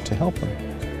part in that to help them.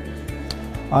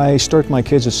 I start my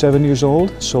kids at 7 years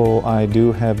old, so I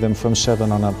do have them from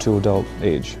 7 on up to adult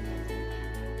age.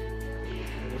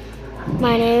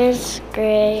 My name is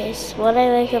Grace. What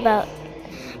I like about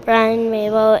Brian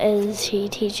Mable is he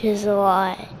teaches a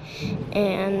lot,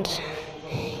 and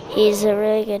he's a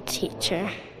really good teacher.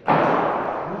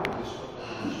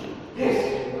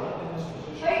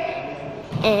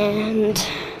 And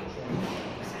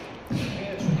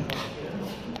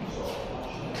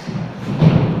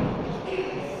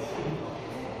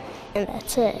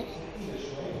that's it.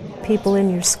 People in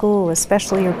your school,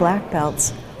 especially your black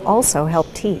belts, also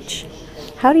help teach.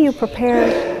 How do you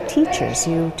prepare teachers?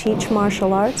 You teach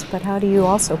martial arts, but how do you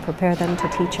also prepare them to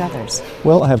teach others?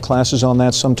 Well, I have classes on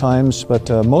that sometimes, but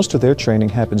most of their training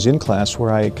happens in class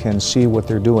where I can see what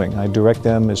they're doing. I direct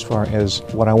them as far as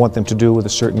what I want them to do with a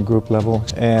certain group level.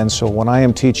 And so when I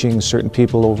am teaching certain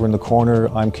people over in the corner,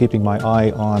 I'm keeping my eye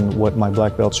on what my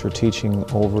black belts are teaching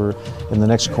over in the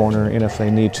next corner, and if they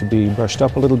need to be brushed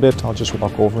up a little bit, I'll just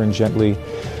walk over and gently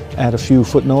add a few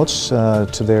footnotes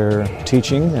to their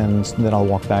teaching, and then I'll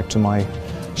walk back to my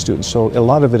students. So a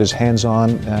lot of it is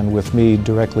hands-on and with me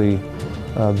directly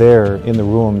there in the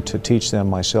room to teach them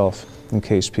myself in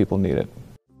case people need it.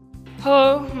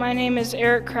 Hello, my name is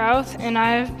Eric Krauth, and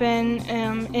I have been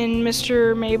in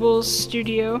Mr. Mable's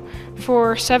studio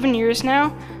for 7 years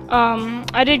now.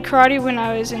 I did karate when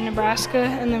I was in Nebraska,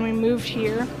 and then we moved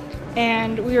here,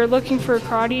 and we were looking for a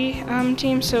karate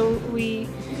team, so we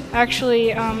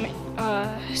actually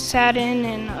sat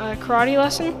in a karate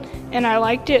lesson, and I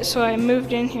liked it, so I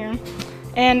moved in here.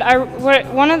 And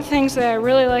one of the things that I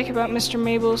really like about Mr.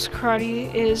 Mable's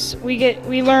karate is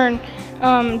we learn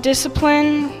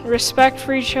discipline, respect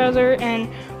for each other, and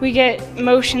we get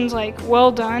motions like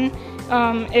 "well done."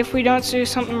 If we don't do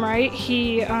something right,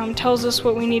 he tells us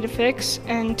what we need to fix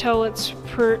until it's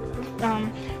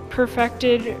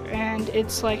perfected and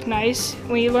it's like nice.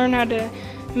 We learn how to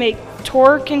make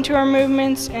torque into our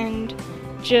movements, and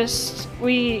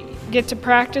we get to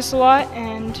practice a lot,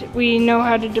 and we know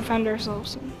how to defend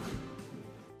ourselves.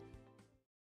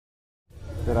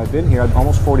 That I've been here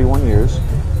almost 41 years.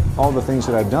 All the things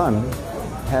that I've done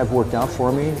have worked out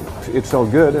for me. It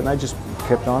felt good, and I just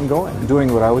kept on going,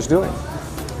 doing what I was doing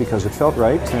because it felt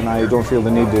right, and I don't feel the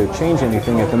need to change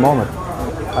anything at the moment.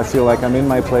 I feel like I'm in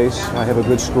my place. I have a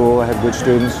good school. I have good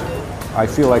students. I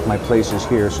feel like my place is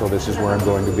here, so this is where I'm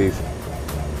going to be.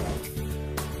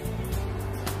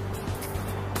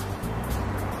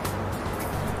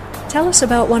 Tell us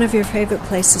about one of your favorite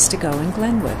places to go in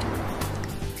Glenwood.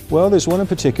 Well, there's one in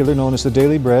particular known as the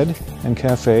Daily Bread and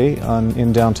Cafe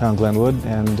in downtown Glenwood,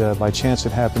 and by chance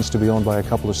it happens to be owned by a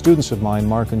couple of students of mine,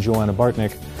 Mark and Joanna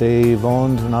Bartnick. They've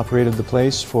owned and operated the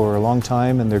place for a long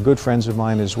time, and they're good friends of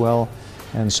mine as well,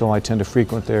 and so I tend to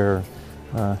frequent their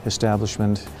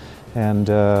establishment, and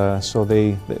so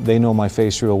they know my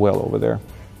face real well over there.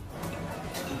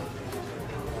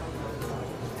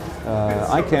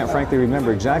 I can't frankly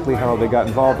remember exactly how they got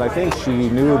involved. I think she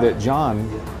knew that John,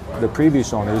 the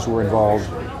previous owners,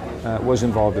 was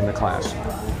involved in the class.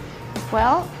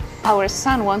 Well, our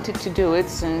son wanted to do it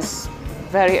since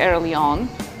very early on,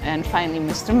 and finally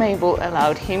Mr. Mable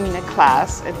allowed him in a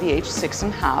class at the age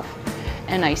 6½,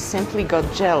 and I simply got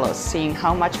jealous seeing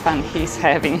how much fun he's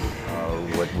having.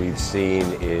 What we've seen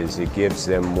is it gives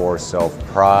them more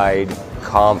self-pride,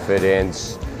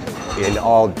 confidence in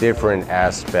all different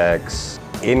aspects,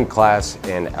 in class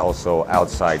and also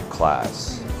outside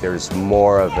class. There's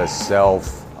more of a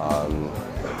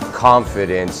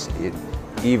self-confidence.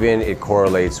 It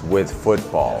correlates with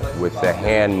football, with the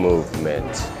hand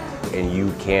movement, and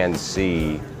you can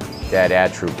see that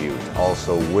attribute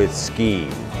also with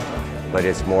skiing. But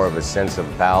it's more of a sense of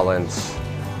balance,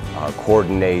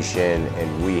 coordination,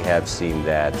 and we have seen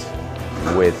that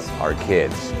with our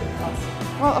kids.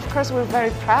 Well, of course, we're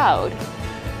very proud.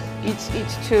 It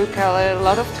took a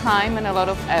lot of time and a lot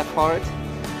of effort.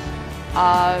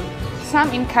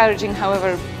 Some encouraging,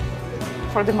 however,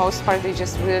 for the most part, they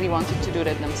just really wanted to do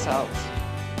that themselves.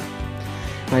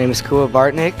 My name is Glenwood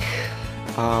Bartnick.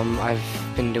 I've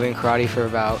been doing karate for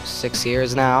about 6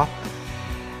 years now.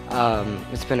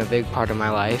 It's been a big part of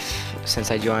my life. Since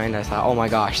I joined, I thought, oh my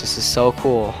gosh, this is so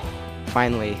cool.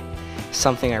 Finally,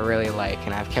 something I really like,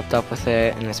 and I've kept up with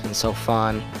it, and it's been so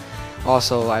fun.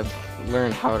 Also, I've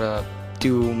learned how to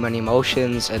do many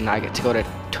motions, and I get to go to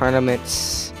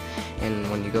tournaments, and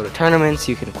when you go to tournaments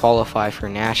you can qualify for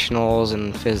nationals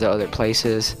and visit other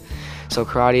places. So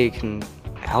karate can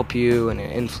help you and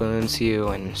influence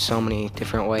you in so many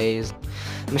different ways.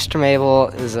 Mr. Mable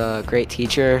is a great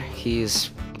teacher. He's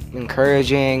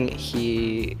encouraging.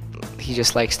 He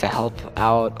just likes to help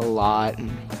out a lot.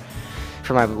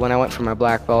 When I went for my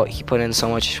black belt, he put in so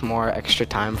much more extra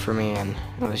time for me, and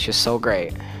it was just so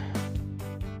great.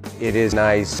 It is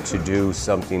nice to do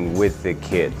something with the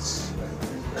kids,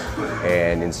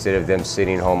 and instead of them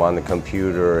sitting home on the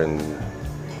computer and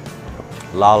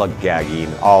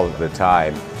lollygagging all the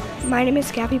time. My name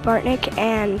is Gabby Bartnick,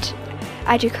 and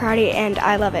I do karate, and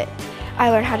I love it. I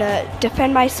learned how to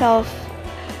defend myself.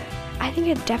 I think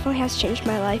it definitely has changed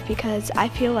my life because I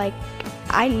feel like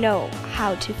I know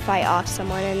how to fight off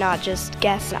someone and not just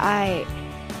guess. I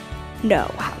know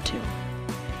how to.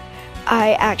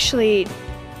 I actually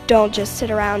don't just sit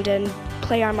around and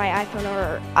play on my iPhone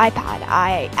or iPad.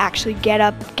 I actually get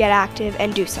up, get active,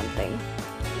 and do something.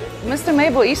 Mr.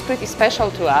 Mable is pretty special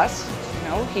to us. You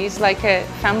know, he's like a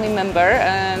family member,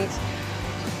 and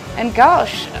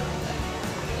gosh,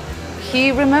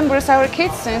 he remembers our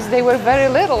kids since they were very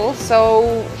little,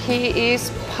 so he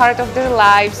is part of their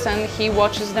lives and he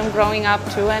watches them growing up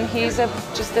too, and he's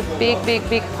just a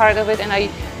big part of it. And I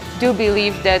do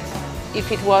believe that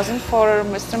if it wasn't for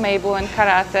Mr. Mable and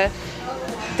karate,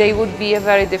 they would be a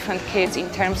very different kids in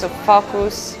terms of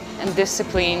focus and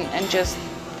discipline and just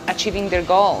achieving their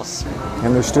goals.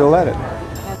 And they're still at it.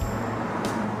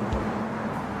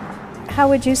 How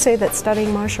would you say that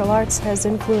studying martial arts has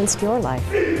influenced your life?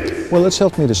 Well, it's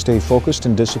helped me to stay focused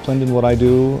and disciplined in what I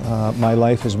do. My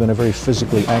life has been a very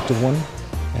physically active one,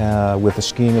 with the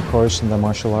skiing, of course, and the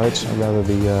martial arts, or rather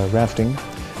the rafting.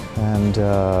 And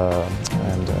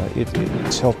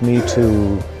it's helped me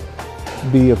to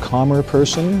be a calmer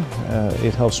person.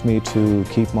 It helps me to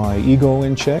keep my ego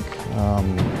in check.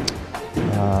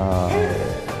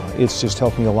 It's just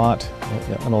helped me a lot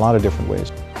in a lot of different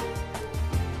ways.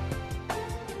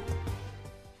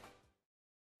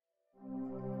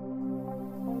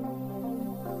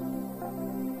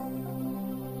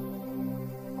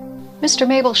 Mr.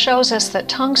 Mable shows us that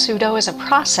Tang Soo Do is a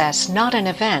process, not an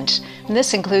event, and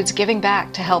this includes giving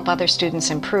back to help other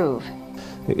students improve.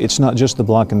 It's not just the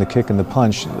block and the kick and the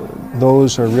punch.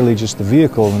 Those are really just the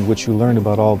vehicle in which you learn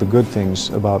about all the good things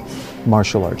about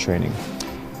martial art training.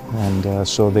 And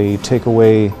so they take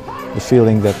away the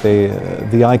feeling that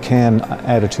the I can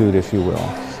attitude, if you will,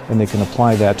 and they can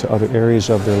apply that to other areas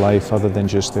of their life other than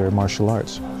just their martial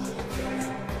arts.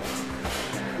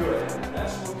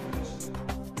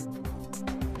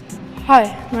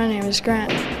 Hi, my name is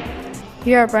Grant.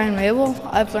 Here at Brian Mable,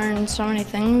 I've learned so many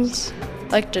things,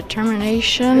 like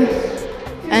determination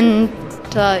and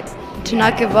to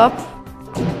not give up,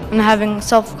 and having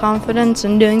self-confidence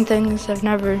and doing things I've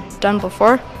never done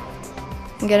before,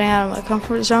 and getting out of my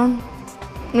comfort zone.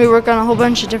 We work on a whole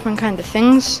bunch of different kinds of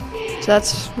things, so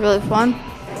that's really fun.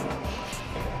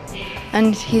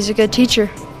 And he's a good teacher.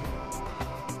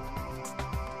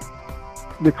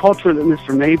 The culture that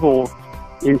Mr. Mable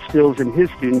instills in his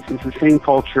students is the same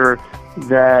culture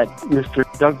that Mr.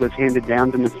 Douglas handed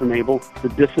down to Mr. Mable. The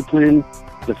discipline,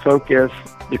 the focus,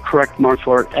 the correct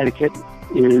martial art etiquette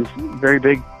is very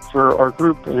big for our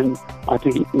group, and I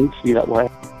think it needs to be that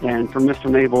way. And for Mr.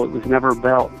 Mable, it was never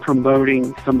about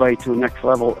promoting somebody to the next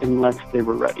level unless they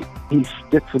were ready. He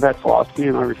sticks with that philosophy,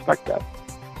 and I respect that.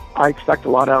 I expect a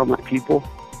lot out of my people,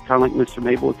 kind of like Mr.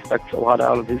 Mable expects a lot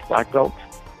out of his black belts.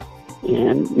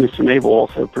 And Mr. Mable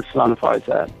also personifies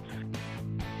that.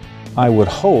 I would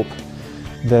hope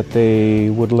that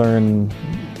they would learn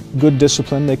good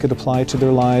discipline they could apply to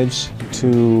their lives,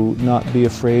 to not be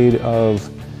afraid of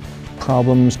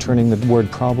problems, turning the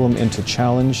word problem into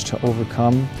challenge to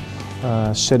overcome,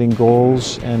 setting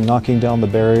goals and knocking down the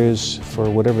barriers for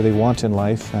whatever they want in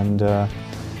life, and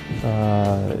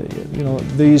you know,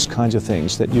 these kinds of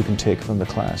things that you can take from the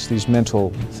class, these mental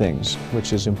things,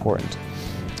 which is important.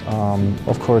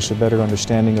 Of course, a better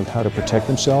understanding of how to protect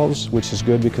themselves, which is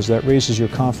good because that raises your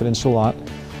confidence a lot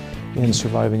in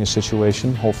surviving a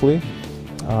situation, hopefully.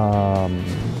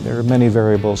 There are many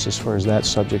variables as far as that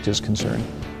subject is concerned.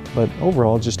 But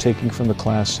overall, just taking from the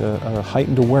class a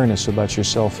heightened awareness about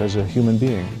yourself as a human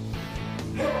being.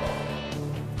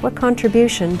 What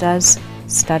contribution does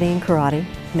studying karate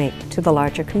make to the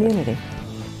larger community?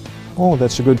 Oh,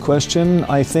 that's a good question.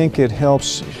 I think it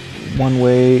helps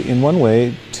in one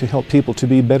way to help people to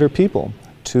be better people,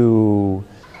 to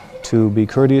be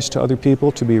courteous to other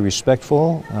people, to be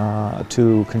respectful,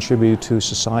 to contribute to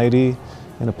society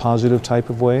in a positive type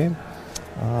of way.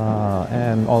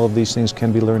 And all of these things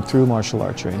can be learned through martial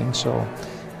art training. So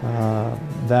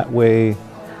that way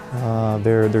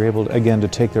they're able, again, to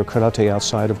take their karate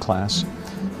outside of class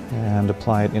and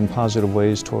apply it in positive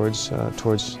ways towards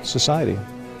society.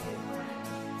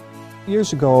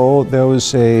 Years ago, there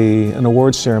was an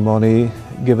award ceremony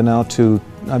given out to,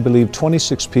 I believe,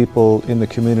 26 people in the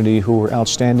community who were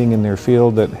outstanding in their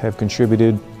field, that have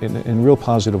contributed in real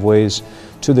positive ways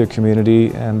to their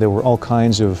community, and there were all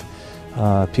kinds of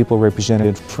people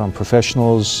represented, from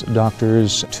professionals,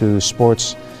 doctors, to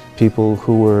sports people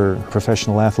who were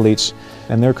professional athletes,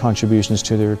 and their contributions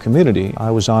to their community. I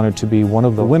was honored to be one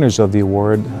of the winners of the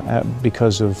award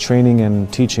because of training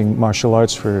and teaching martial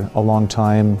arts for a long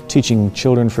time, teaching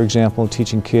children, for example,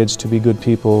 teaching kids to be good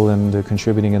people and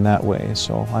contributing in that way.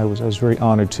 So I was very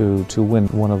honored to win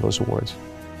one of those awards.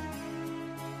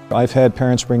 I've had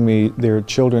parents bring me their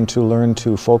children to learn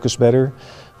to focus better,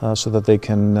 so that they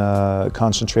can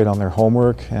concentrate on their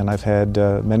homework, and I've had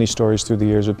many stories through the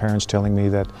years of parents telling me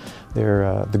that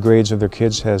the grades of their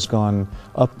kids has gone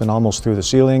up and almost through the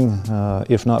ceiling,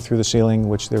 if not through the ceiling,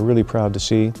 which they're really proud to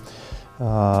see.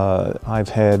 I've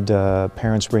had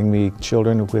parents bring me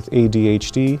children with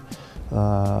ADHD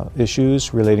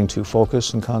issues relating to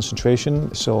focus and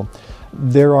concentration. So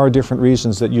there are different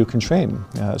reasons that you can train.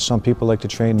 Some people like to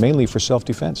train mainly for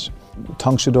self-defense.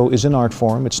 Tang Soo Do is an art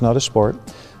form, it's not a sport.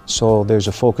 So there's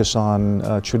a focus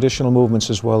on traditional movements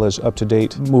as well as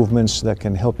up-to-date movements that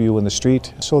can help you in the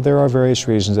street. So there are various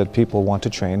reasons that people want to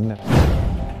train.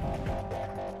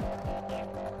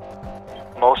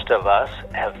 Most of us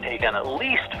have taken at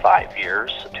least 5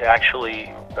 years to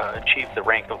actually achieve the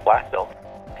rank of black belt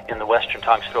in the Western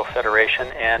Tang Soo Do Federation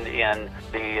and in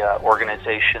the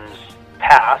organization's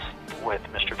past. with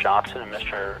Mr. Johnson and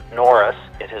Mr. Norris,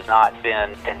 it has not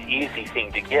been an easy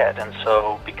thing to get. And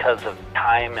so because of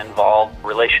time involved,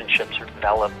 relationships are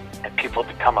developed and people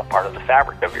become a part of the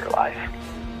fabric of your life.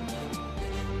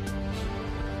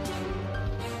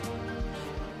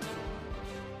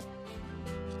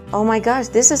 Oh my gosh,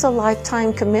 this is a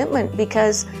lifetime commitment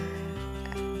because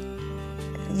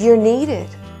you're needed.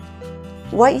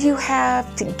 What you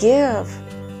have to give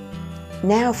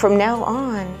now, from now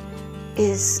on,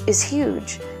 is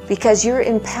huge because you're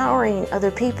empowering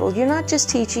other people. You're not just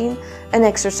teaching an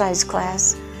exercise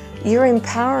class, you're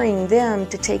empowering them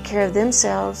to take care of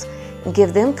themselves and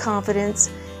give them confidence,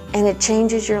 and it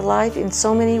changes your life in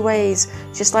so many ways.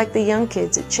 Just like the young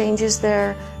kids, it changes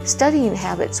their studying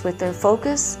habits with their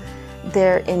focus,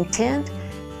 their intent,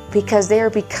 because they are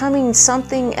becoming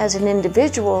something as an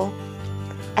individual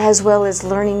as well as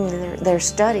learning their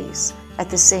studies at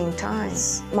the same time.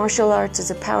 Martial arts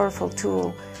is a powerful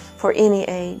tool for any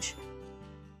age.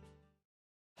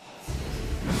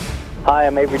 Hi,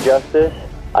 I'm Avery Justice.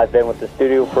 I've been with the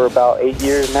studio for about 8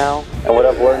 years now, and what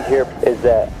I've learned here is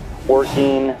that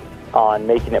working on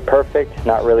making it perfect,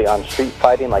 not really on street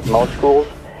fighting like most schools.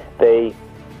 They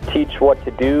teach what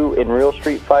to do in real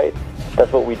street fights.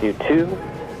 That's what we do too,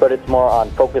 but it's more on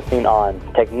focusing on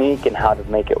technique and how to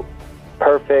make it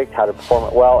perfect, how to perform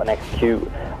it well, and execute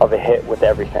of a hit with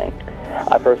everything.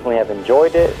 I personally have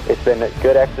enjoyed it. It's been a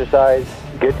good exercise,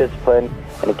 good discipline,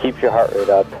 and it keeps your heart rate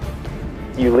up.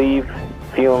 You leave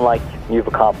feeling like you've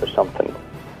accomplished something.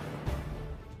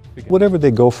 Whatever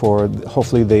they go for,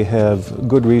 hopefully they have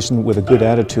good reason with a good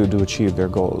attitude to achieve their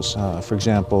goals. For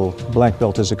example, black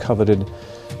belt is a coveted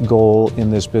goal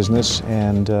in this business,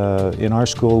 and in our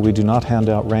school we do not hand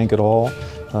out rank at all.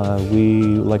 We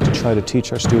like to try to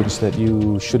teach our students that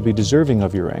you should be deserving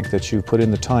of your rank, that you put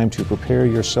in the time to prepare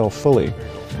yourself fully,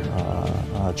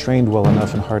 trained well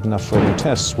enough and hard enough for your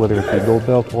tests, whether it be gold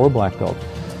belt or black belt.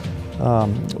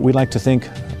 We like to think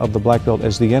of the black belt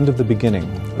as the end of the beginning.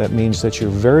 That means that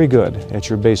you're very good at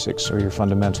your basics or your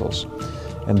fundamentals.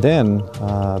 And then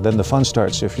the fun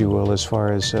starts, if you will, as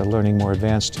far as learning more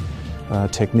advanced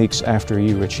techniques after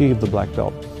you achieve the black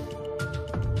belt.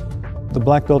 The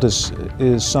black belt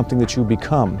is something that you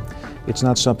become. It's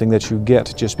not something that you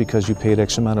get just because you paid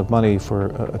X amount of money for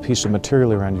a piece of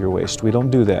material around your waist. We don't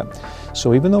do that.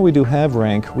 So even though we do have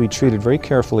rank, we treat it very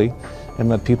carefully and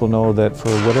let people know that for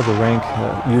whatever rank,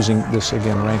 using this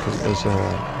again, rank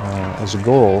as a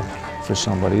goal for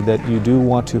somebody, that you do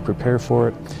want to prepare for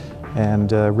it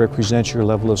and represent your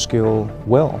level of skill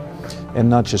well, and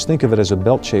not just think of it as a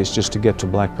belt chase just to get to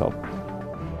black belt.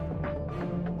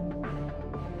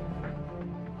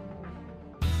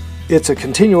 It's a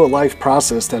continual life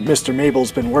process that Mr.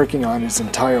 Mable's been working on his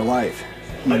entire life.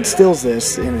 He instills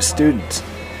this in his students,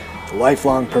 the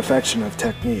lifelong perfection of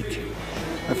technique.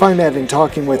 I find that in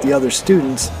talking with the other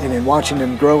students and in watching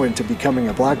them grow into becoming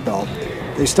a black belt,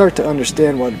 they start to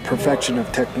understand what perfection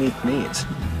of technique means.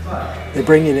 They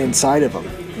bring it inside of them,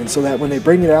 and so that when they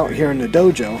bring it out here in the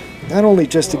dojo, not only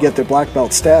just to get their black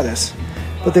belt status,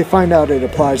 but they find out it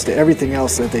applies to everything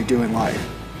else that they do in life.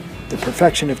 The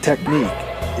perfection of technique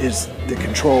is the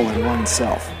control in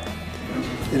oneself.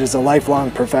 It is a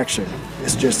lifelong perfection.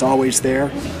 It's just always there,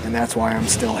 and that's why I'm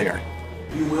still here.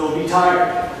 You will be tired.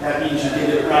 That means you did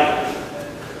it right.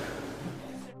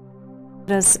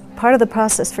 As part of the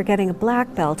process for getting a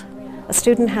black belt, a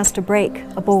student has to break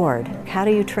a board. How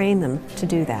do you train them to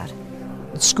do that?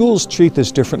 Schools treat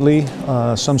this differently.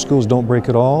 Some schools don't break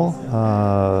at all.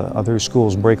 Other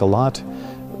schools break a lot.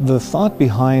 The thought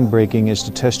behind breaking is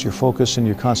to test your focus and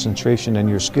your concentration and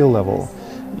your skill level.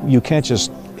 You can't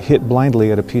just hit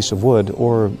blindly at a piece of wood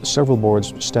or several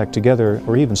boards stacked together,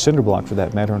 or even cinder block for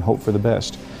that matter, and hope for the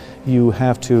best. You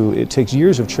have to, it takes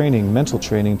years of training, mental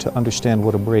training, to understand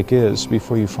what a break is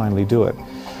before you finally do it.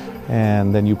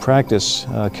 And then you practice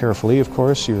carefully, of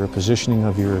course, your positioning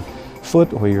of your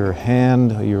foot or your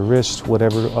hand, or your wrist,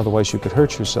 whatever, otherwise you could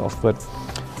hurt yourself. But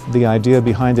the idea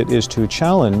behind it is to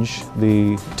challenge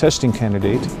the testing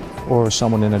candidate or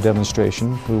someone in a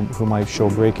demonstration who might show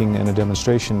breaking in a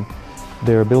demonstration,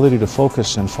 their ability to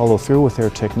focus and follow through with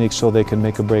their technique so they can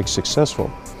make a break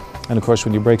successful. And of course,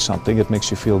 when you break something, it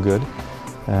makes you feel good.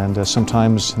 And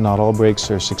sometimes not all breaks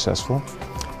are successful.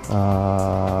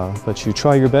 But you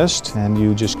try your best, and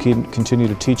you just continue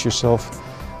to teach yourself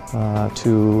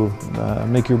to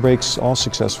make your breaks all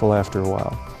successful after a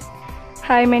while.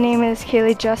 Hi, my name is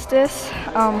Kaylee Justice.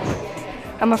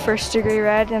 I'm a first degree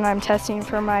red, and I'm testing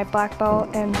for my black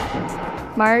belt in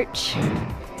March.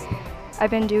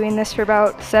 I've been doing this for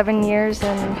about 7 years,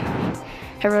 and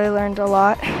I really learned a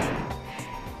lot.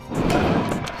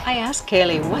 Hi, I asked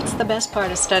Kaylee, what's the best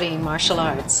part of studying martial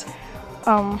arts?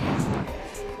 I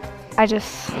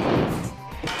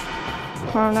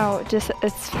don't know,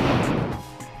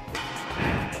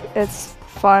 it's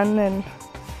fun and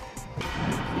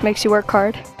makes you work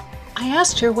hard. I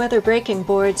asked her whether breaking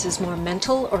boards is more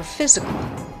mental or physical.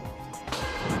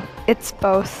 It's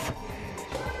both.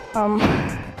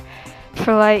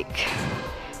 For like,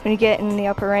 when you get in the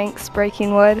upper ranks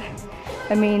breaking wood,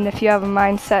 I mean, if you have a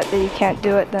mindset that you can't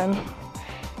do it, then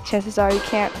chances are you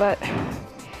can't, but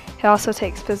it also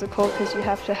takes physical because you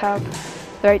have to have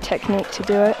the right technique to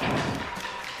do it.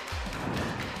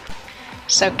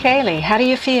 So Kaylee, how do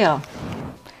you feel?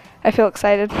 I feel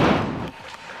excited.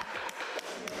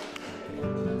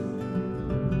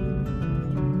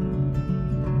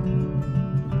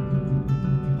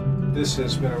 This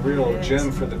has been a real gem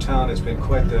for the town. It's been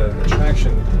quite the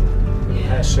attraction in the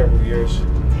past several years.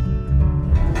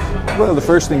 Well, the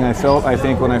first thing I felt, I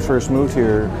think, when I first moved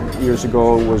here years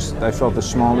ago was I felt the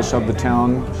smallness of the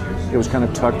town. It was kind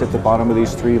of tucked at the bottom of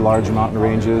these three large mountain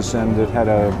ranges, and it had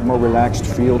a more relaxed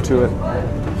feel to it,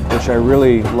 which I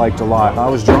really liked a lot. I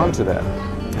was drawn to that,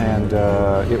 and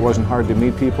it wasn't hard to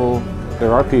meet people.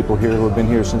 There are people here who have been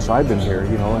here since I've been here,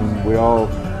 you know, and we all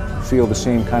feel the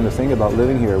same kind of thing about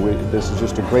living here. This is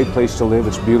just a great place to live.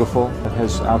 It's beautiful. It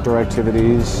has outdoor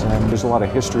activities, and there's a lot of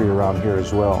history around here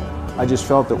as well. I just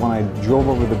felt that when I drove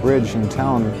over the bridge in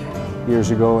town years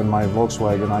ago in my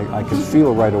Volkswagen, I could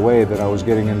feel right away that I was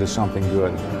getting into something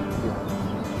good.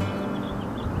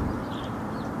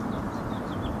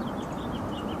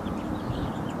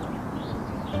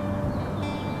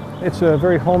 It's a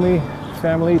very homey,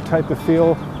 family type of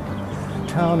feel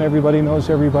town. Everybody knows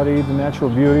everybody. The natural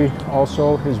beauty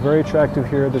also is very attractive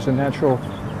here. There's a natural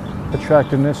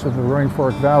attractiveness of the Roaring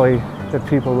Fork Valley that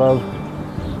people love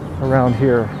around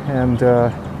here, and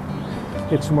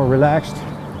it's a more relaxed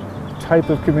type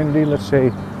of community, let's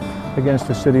say, against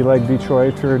a city like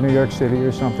Detroit or New York City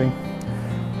or something.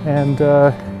 And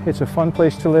it's a fun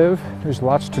place to live. There's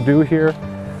lots to do here,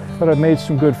 but I've made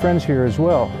some good friends here as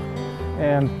well.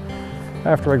 And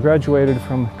after I graduated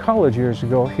from college years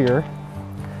ago here,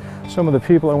 some of the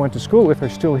people I went to school with are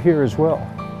still here as well.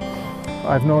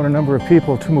 I've known a number of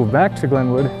people to move back to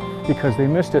Glenwood because they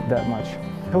missed it that much.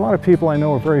 A lot of people I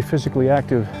know are very physically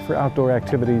active for outdoor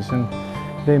activities, and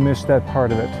they miss that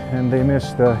part of it, and they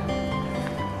miss the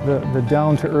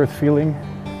down-to-earth feeling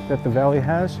that the valley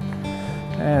has,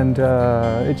 and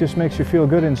it just makes you feel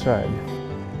good inside.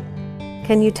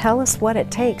 Can you tell us what it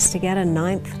takes to get a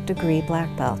 9th degree black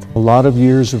belt? A lot of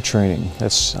years of training.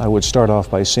 I would start off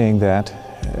by saying that.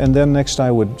 And then next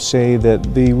I would say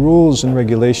that the rules and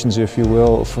regulations, if you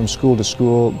will, from school to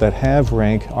school that have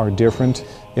rank are different.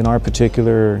 In our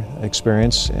particular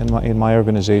experience, in my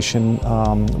organization,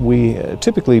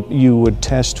 typically you would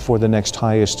test for the next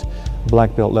highest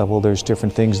black belt level. There's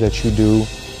different things that you do,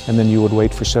 and then you would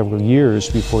wait for several years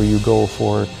before you go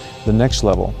for the next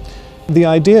level. The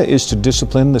idea is to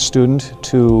discipline the student,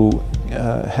 to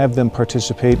have them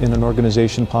participate in an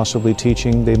organization, possibly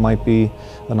teaching. They might be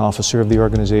an officer of the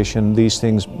organization. These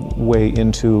things weigh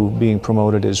into being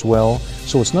promoted as well.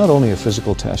 So it's not only a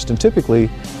physical test, and typically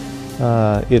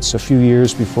it's a few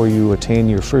years before you attain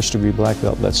your 1st degree black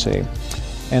belt, let's say.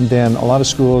 And then a lot of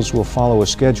schools will follow a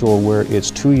schedule where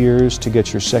it's 2 years to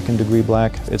get your 2nd degree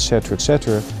black, etc.,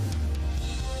 etc.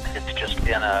 It's just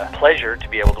been a pleasure to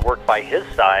be able to work by his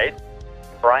side.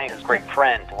 Brian is a great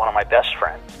friend, one of my best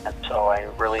friends, and so I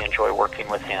really enjoy working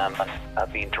with him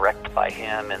and being directed by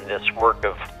him in this work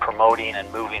of promoting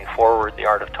and moving forward the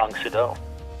art of Tang Soo Do.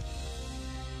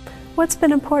 What's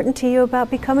been important to you about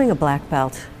becoming a black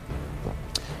belt?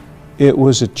 It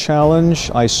was a challenge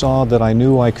I saw that I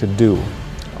knew I could do.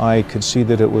 I could see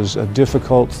that it was a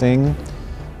difficult thing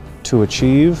to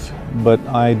achieve, but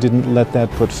I didn't let that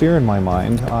put fear in my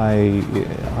mind.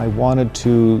 I wanted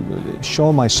to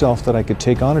show myself that I could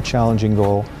take on a challenging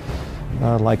goal,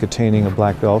 like attaining a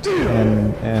black belt,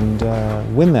 and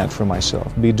win that for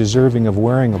myself, be deserving of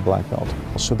wearing a black belt.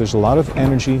 So there's a lot of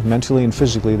energy, mentally and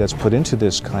physically, that's put into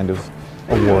this kind of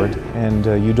award, and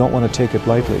you don't want to take it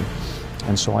lightly.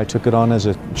 And so I took it on as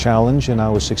a challenge, and I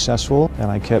was successful,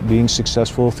 and I kept being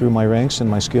successful through my ranks and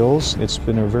my skills. It's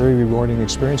been a very rewarding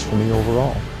experience for me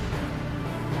overall.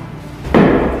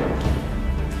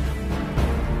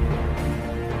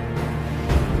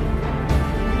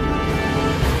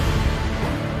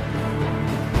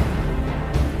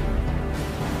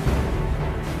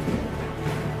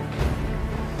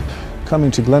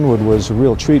 Coming to Glenwood was a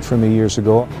real treat for me years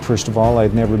ago. First of all,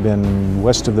 I'd never been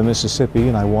west of the Mississippi,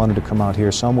 and I wanted to come out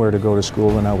here somewhere to go to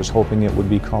school, and I was hoping it would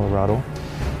be Colorado.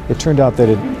 It turned out that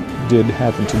it did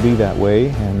happen to be that way,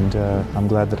 and I'm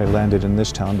glad that I landed in this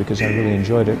town because I really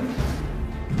enjoyed it.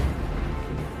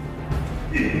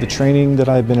 The training that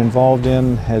I've been involved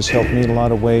in has helped me in a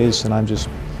lot of ways, and I'm just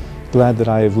glad that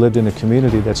I've lived in a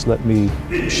community that's let me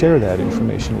share that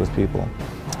information with people.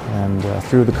 And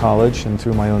through the college and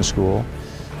through my own school,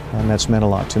 and that's meant a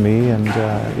lot to me. And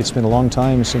it's been a long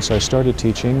time since I started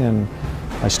teaching, and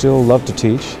I still love to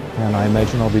teach, and I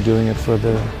imagine I'll be doing it for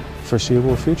the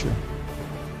foreseeable future.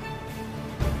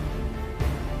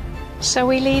 So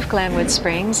we leave Glenwood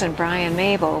Springs and Brian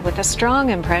Mable with a strong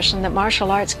impression that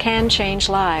martial arts can change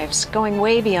lives, going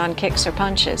way beyond kicks or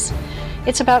punches.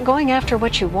 It's about going after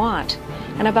what you want,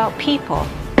 and about people,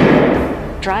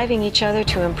 driving each other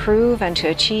to improve and to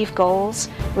achieve goals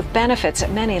with benefits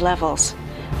at many levels.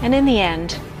 And in the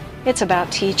end, it's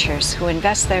about teachers who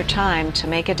invest their time to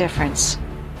make a difference.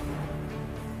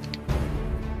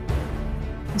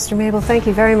 Mr. Mable, thank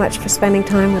you very much for spending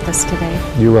time with us today.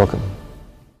 You're welcome.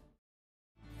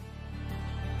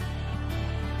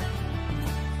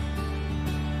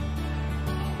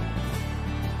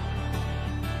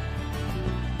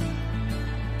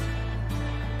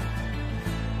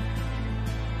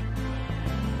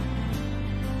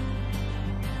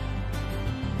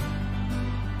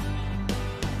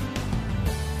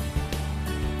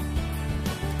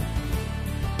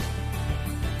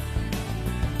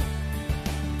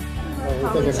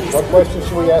 What questions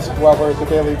should we ask while we're at the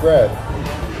Daily Bread?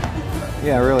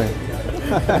 Yeah, really.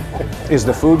 Is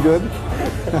the food good?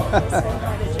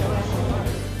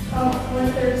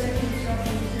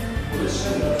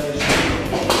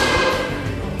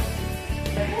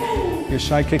 You're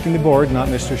sidekicking the board, not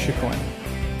Mr. Chicoine.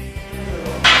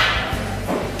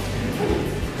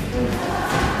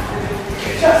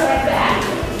 Just like that.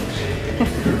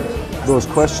 Those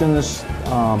questions,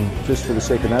 just for the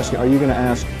sake of asking, are you going to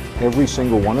ask every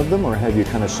single one of them, or have you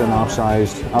kind of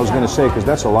synopsized? I was going to say, because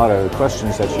that's a lot of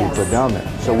questions that you put down there.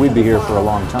 So we'd be here for a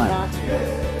long time.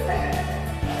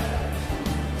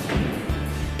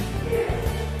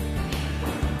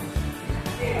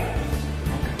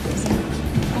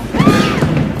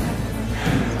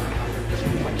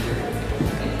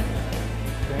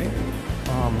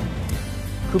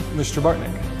 Mr.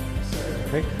 Bartnick.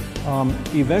 Okay.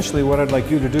 Eventually, what I'd like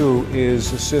you to do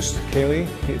is assist Kaylee.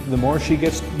 The more she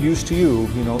gets used to you,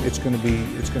 it's going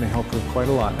to help her quite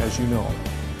a lot, as you know.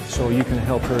 So you can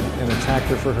help her and attack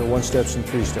her for her 1 steps and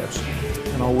 3 steps,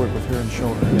 and I'll work with her and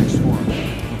show her next form.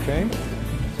 Okay.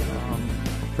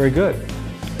 Very good.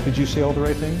 Did you say all the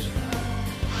right things?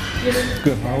 Yes.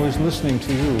 Good. I was listening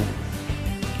to you.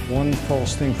 One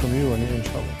false thing from you, and you're in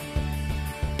trouble.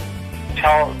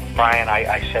 Tell Brian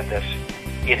I said this.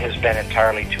 It has been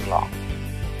entirely too long.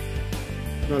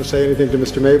 You want to say anything to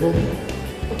Mr. Mable?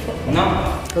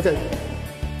 No. Okay.